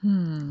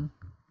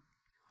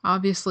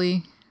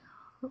 Obviously,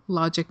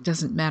 logic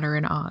doesn't matter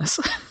in Oz.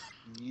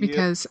 Yep.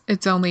 Because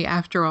it's only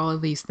after all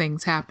of these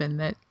things happen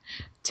that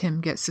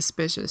Tim gets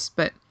suspicious.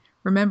 But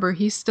remember,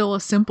 he's still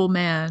a simple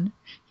man.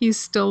 He's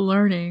still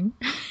learning.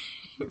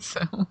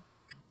 So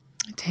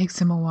it takes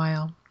him a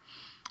while.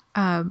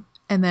 And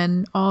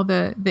then all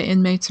the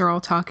inmates are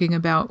all talking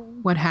about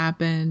what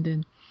happened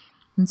and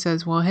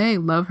says, well, hey,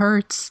 love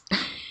hurts.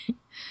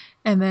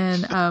 And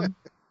then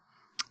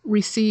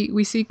we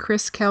see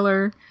Chris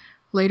Keller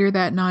later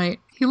that night.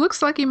 He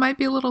looks like he might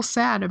be a little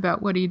sad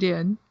about what he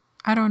did.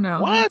 I don't know.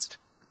 What?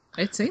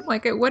 It seemed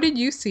like it. What did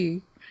you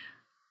see?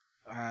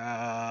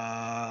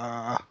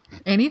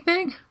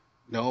 Anything?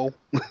 No.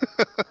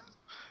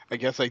 I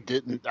guess I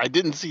didn't. I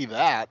didn't see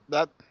that.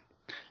 That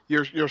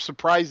you're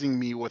surprising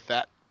me with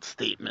that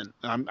statement.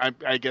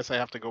 I guess I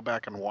have to go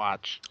back and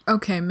watch.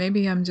 Okay,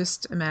 maybe I'm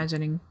just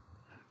imagining.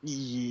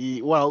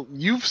 Well,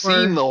 you've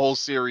seen the whole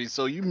series,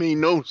 so you may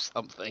know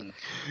something.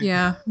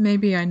 Yeah,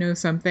 maybe I know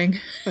something,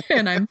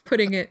 and I'm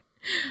putting it,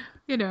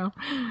 you know.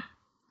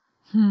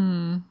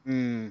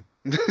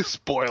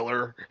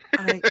 Spoiler.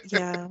 I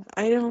gotta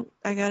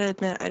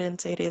admit, I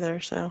didn't see it either,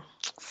 so.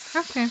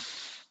 Okay.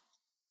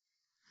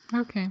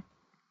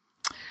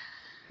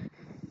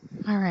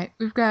 All right,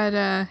 we've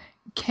got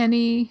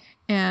Kenny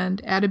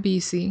and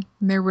Adebisi,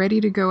 and they're ready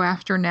to go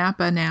after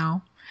Napa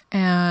now.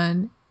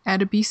 And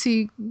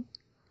Adebisi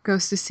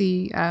goes to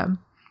see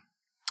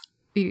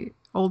the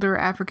older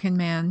African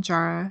man,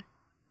 Jara,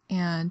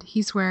 and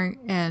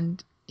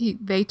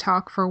they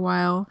talk for a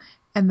while,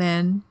 and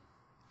then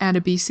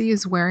Adebisi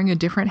is wearing a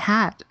different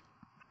hat.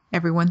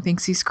 Everyone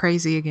thinks he's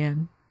crazy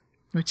again,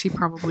 which he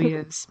probably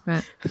is,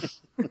 but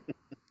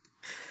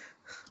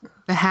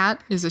the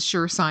hat is a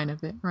sure sign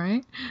of it,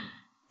 right?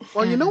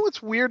 Well, you know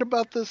what's weird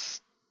about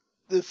this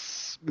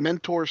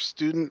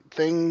mentor-student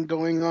thing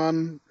going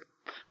on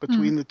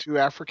between the two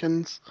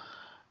Africans?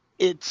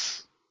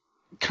 It's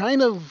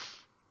kind of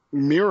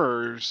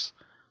mirrors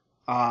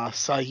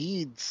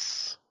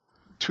Saeed's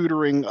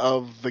tutoring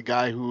of the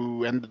guy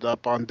who ended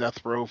up on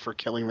death row for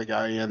killing the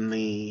guy in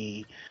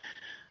the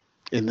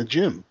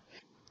gym.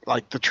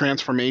 Like the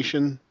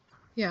transformation.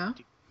 Yeah.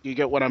 You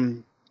get what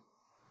I'm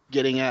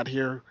getting at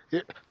here?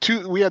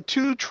 We had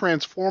two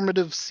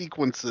transformative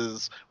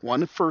sequences,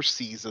 one first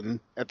season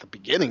at the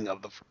beginning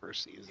of the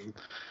first season,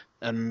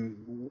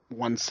 and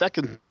one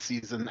second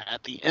season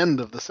at the end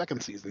of the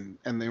second season,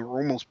 and they were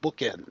almost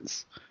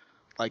bookends.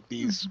 Like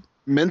these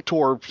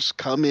mentors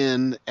come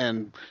in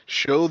and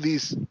show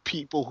these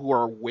people who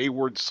are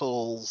wayward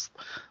souls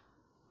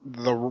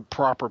the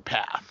proper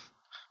path.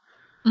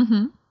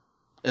 Mm-hmm.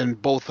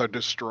 And both are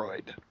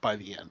destroyed by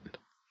the end.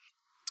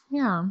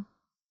 Yeah.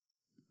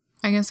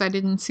 I guess I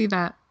didn't see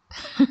that.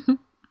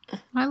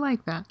 I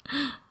like that.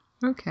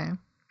 Okay.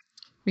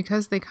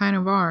 Because they kind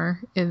of are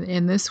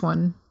in this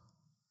one.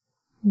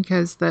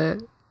 Because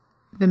the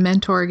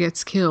mentor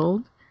gets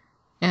killed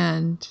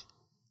and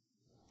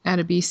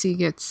Adebisi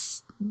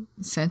gets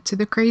sent to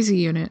the crazy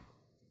unit.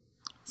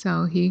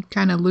 So he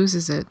kind of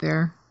loses it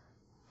there.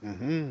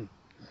 Mm-hmm.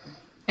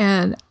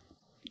 And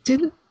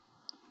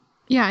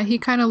he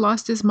kind of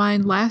lost his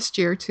mind last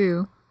year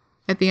too,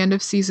 at the end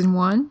of season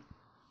 1.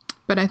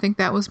 But I think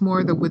that was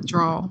more the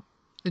withdrawal,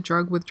 the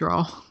drug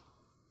withdrawal.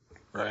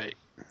 Right.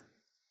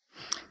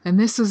 And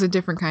this was a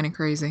different kind of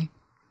crazy.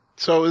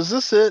 So is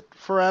this it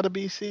for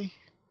Adebisi?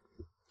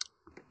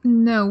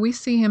 No, we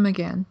see him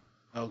again.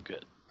 Oh,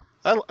 good.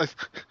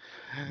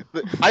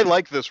 I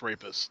like this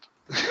rapist.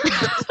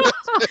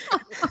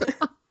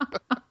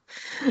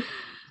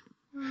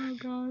 Oh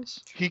gosh.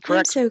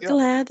 I'm so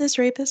glad this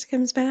rapist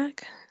comes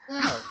back.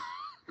 Yeah.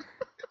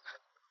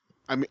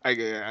 I mean,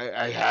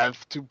 I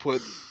have to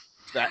put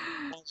that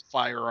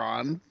fire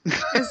on.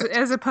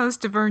 as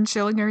opposed to Vern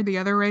Schillinger, the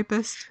other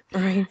rapist.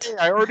 Right.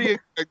 I already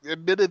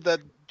admitted that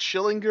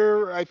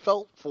Schillinger I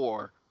felt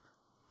for.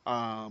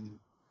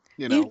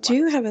 You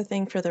do have a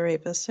thing for the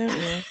rapist, don't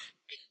you?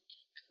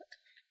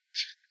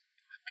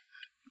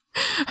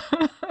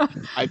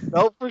 I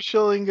felt for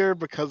Schillinger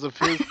because of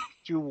his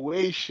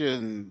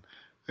situation,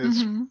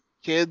 his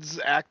kids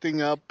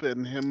acting up,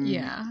 and him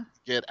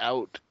get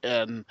out.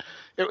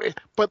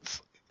 But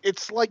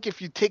it's like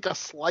if you take a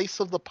slice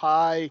of the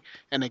pie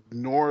and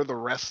ignore the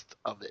rest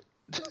of it.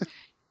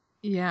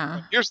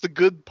 Yeah. Here's the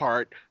good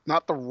part,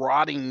 not the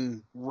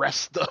rotting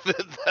rest of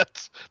it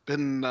that's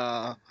been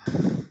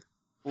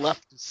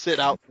left to sit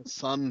out in the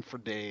sun for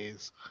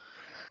days.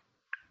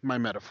 My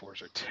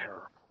metaphors are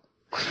terrible.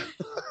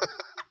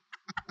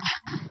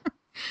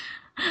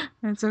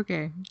 That's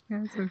okay.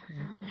 That's okay.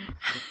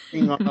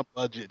 Working on a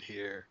budget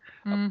here.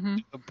 Mm-hmm.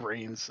 The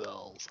brain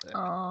cells.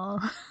 Oh.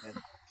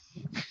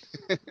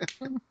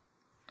 And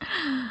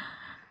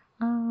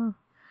Oh.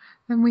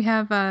 Then we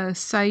have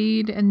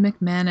Saeed and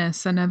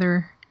McManus,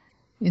 another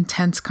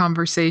intense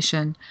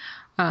conversation.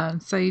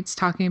 Saeed's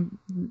talking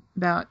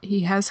about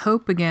he has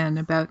hope again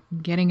about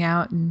getting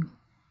out and,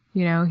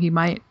 he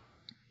might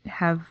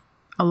have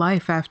a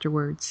life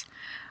afterwards.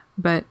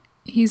 But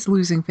he's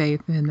losing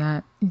faith in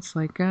that. It's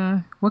like,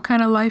 what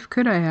kind of life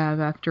could I have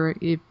after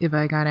if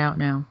I got out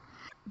now?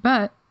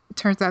 But it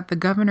turns out the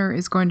governor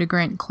is going to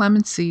grant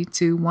clemency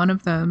to one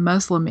of the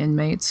Muslim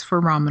inmates for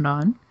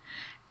Ramadan.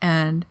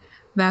 And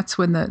that's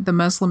when the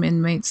Muslim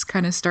inmates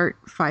kind of start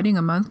fighting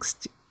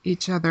amongst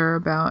each other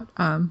about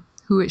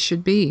who it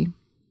should be.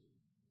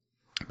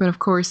 But of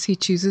course,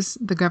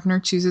 the governor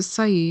chooses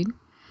Saeed.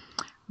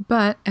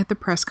 But at the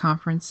press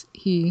conference,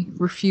 he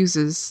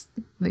refuses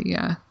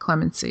the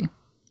clemency.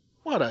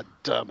 what a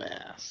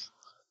dumbass.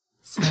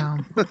 So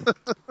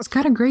it's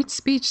got a great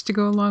speech to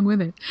go along with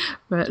it.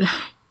 But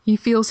he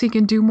feels he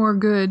can do more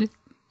good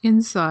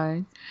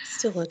inside.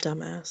 Still a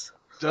dumbass.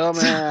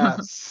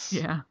 Dumbass.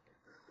 Yeah.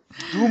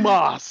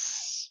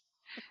 Dumas.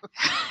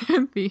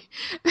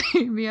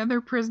 the other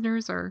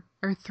prisoners are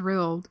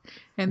thrilled,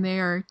 and they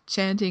are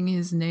chanting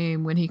his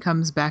name when he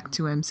comes back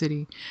to M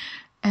City.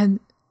 And,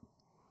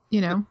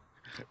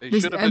 They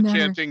This- should have been another-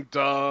 chanting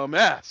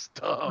dumbass.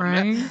 Dumbass.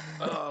 right?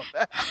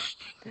 Dumbass.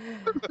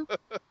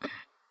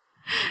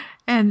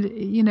 And,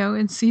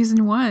 in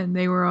season 1,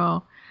 they were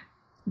all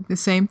the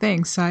same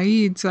thing.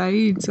 Saeed,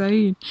 Saeed,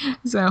 Saeed.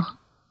 So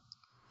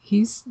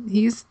he's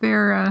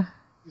their,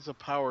 He's a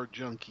power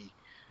junkie.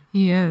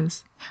 he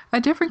is.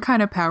 A different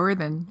kind of power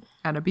than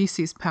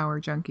Adebisi's power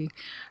junkie.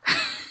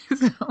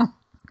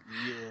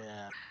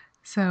 Yeah.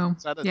 So,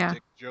 Is that a yeah.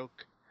 dick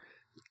joke?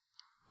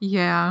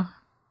 Yeah.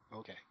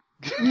 Okay.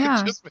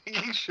 Yeah. Just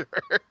making sure.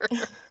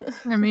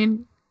 I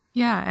mean,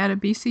 yeah,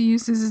 Adebisi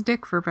uses his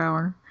dick for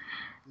power.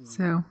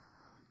 So,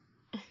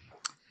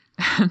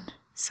 and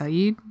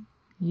Saeed,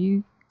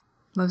 he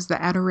loves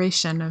the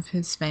adoration of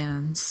his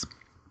fans.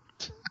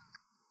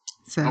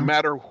 So, No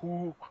matter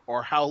who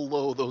or how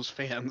low those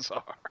fans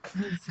are.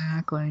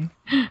 exactly.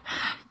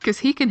 Because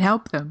he can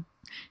help them.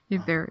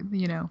 If they're,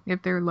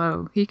 if they're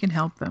low, he can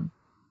help them.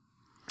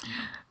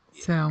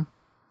 So,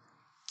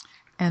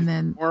 and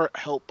then, More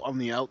help on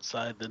the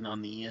outside than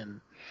on the in.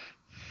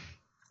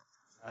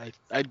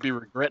 I'd be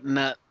regretting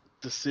that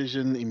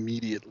decision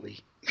immediately.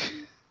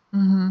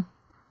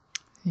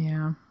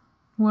 yeah.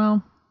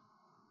 Well,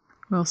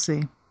 we'll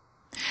see.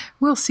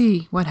 We'll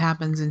see what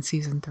happens in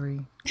season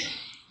 3.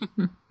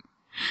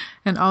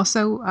 And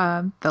also,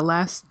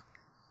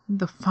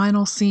 the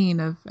final scene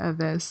of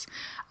this,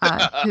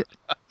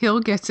 Hill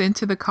gets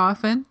into the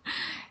coffin,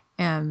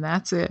 and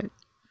that's it.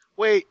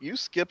 Wait, you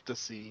skipped a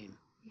scene.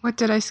 What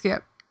did I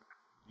skip?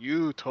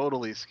 You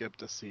totally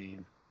skipped a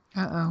scene.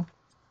 Uh-oh.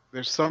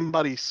 There's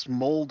somebody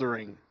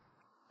smoldering.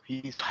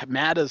 He's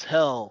mad as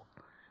hell.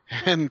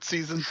 And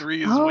season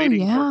 3 is Oh, waiting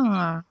for him.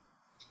 yeah.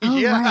 Oh,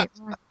 Yeah. right.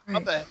 How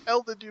the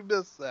hell did you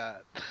miss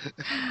that?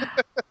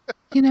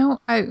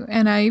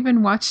 I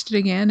even watched it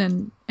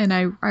again, and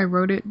I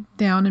wrote it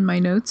down in my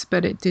notes,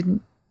 but it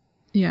didn't.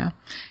 Yeah.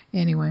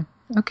 Anyway.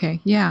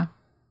 Okay. Yeah.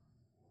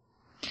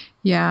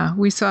 Yeah.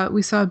 We saw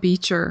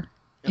Beecher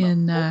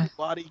in. a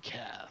full body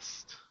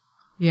cast.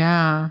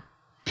 Yeah.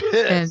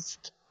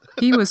 Pissed.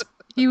 He was.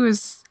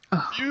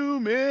 Oh,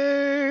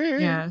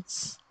 Fuming.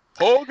 yes.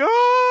 Hogan.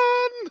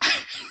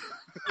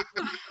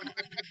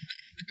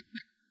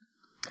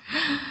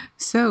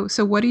 So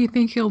what do you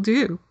think he'll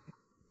do?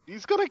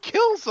 He's gonna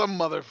kill some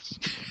mother.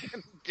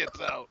 Gets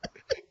out.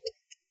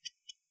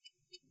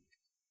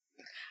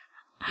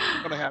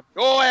 Gonna have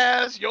your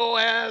ass, your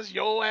ass,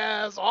 your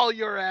ass, all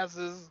your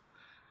asses.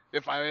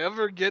 If I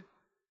ever get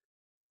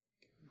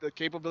the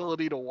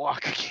capability to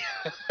walk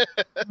again.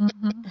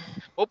 Mhm.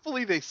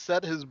 Hopefully they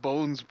set his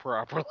bones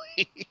properly.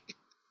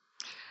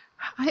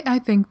 I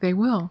think they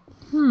will.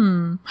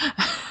 And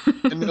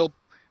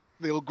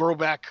they'll grow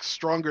back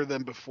stronger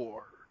than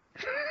before.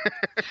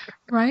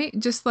 Right?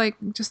 Just like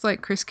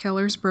Chris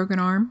Keller's broken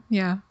arm.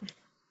 Yeah.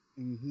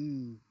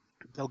 Mm-hmm.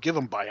 They'll give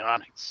him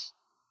bionics.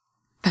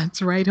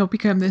 That's right. He'll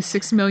become the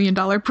 $6 million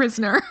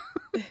prisoner.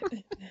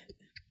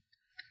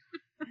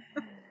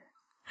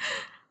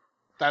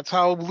 That's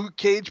how Luke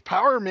Cage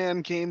Power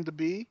Man came to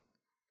be.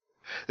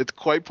 It's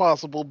quite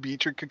possible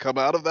Beecher could come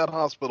out of that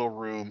hospital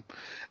room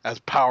as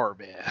Power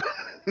Man.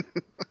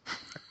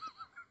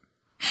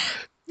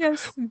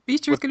 Yes,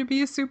 Beecher's going to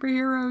be a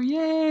superhero.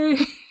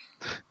 Yay!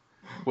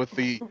 With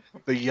the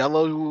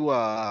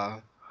yellow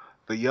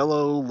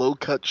low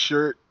cut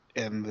shirt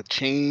and the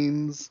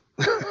chains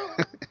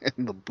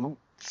and the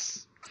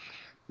boots.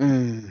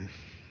 Mm.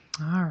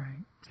 All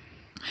right.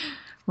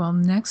 Well,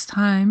 next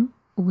time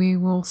we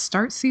will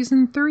start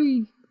season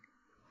 3.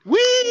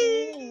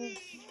 Whee!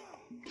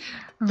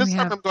 And This we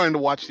time have I'm going to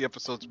watch the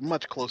episodes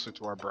much closer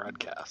to our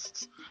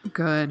broadcasts.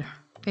 good.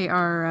 They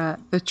are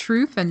The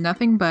Truth and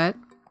Nothing But,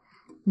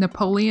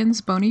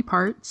 Napoleon's Bony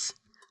Parts,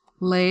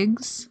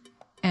 Legs,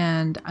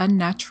 and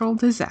unnatural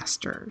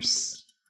disasters.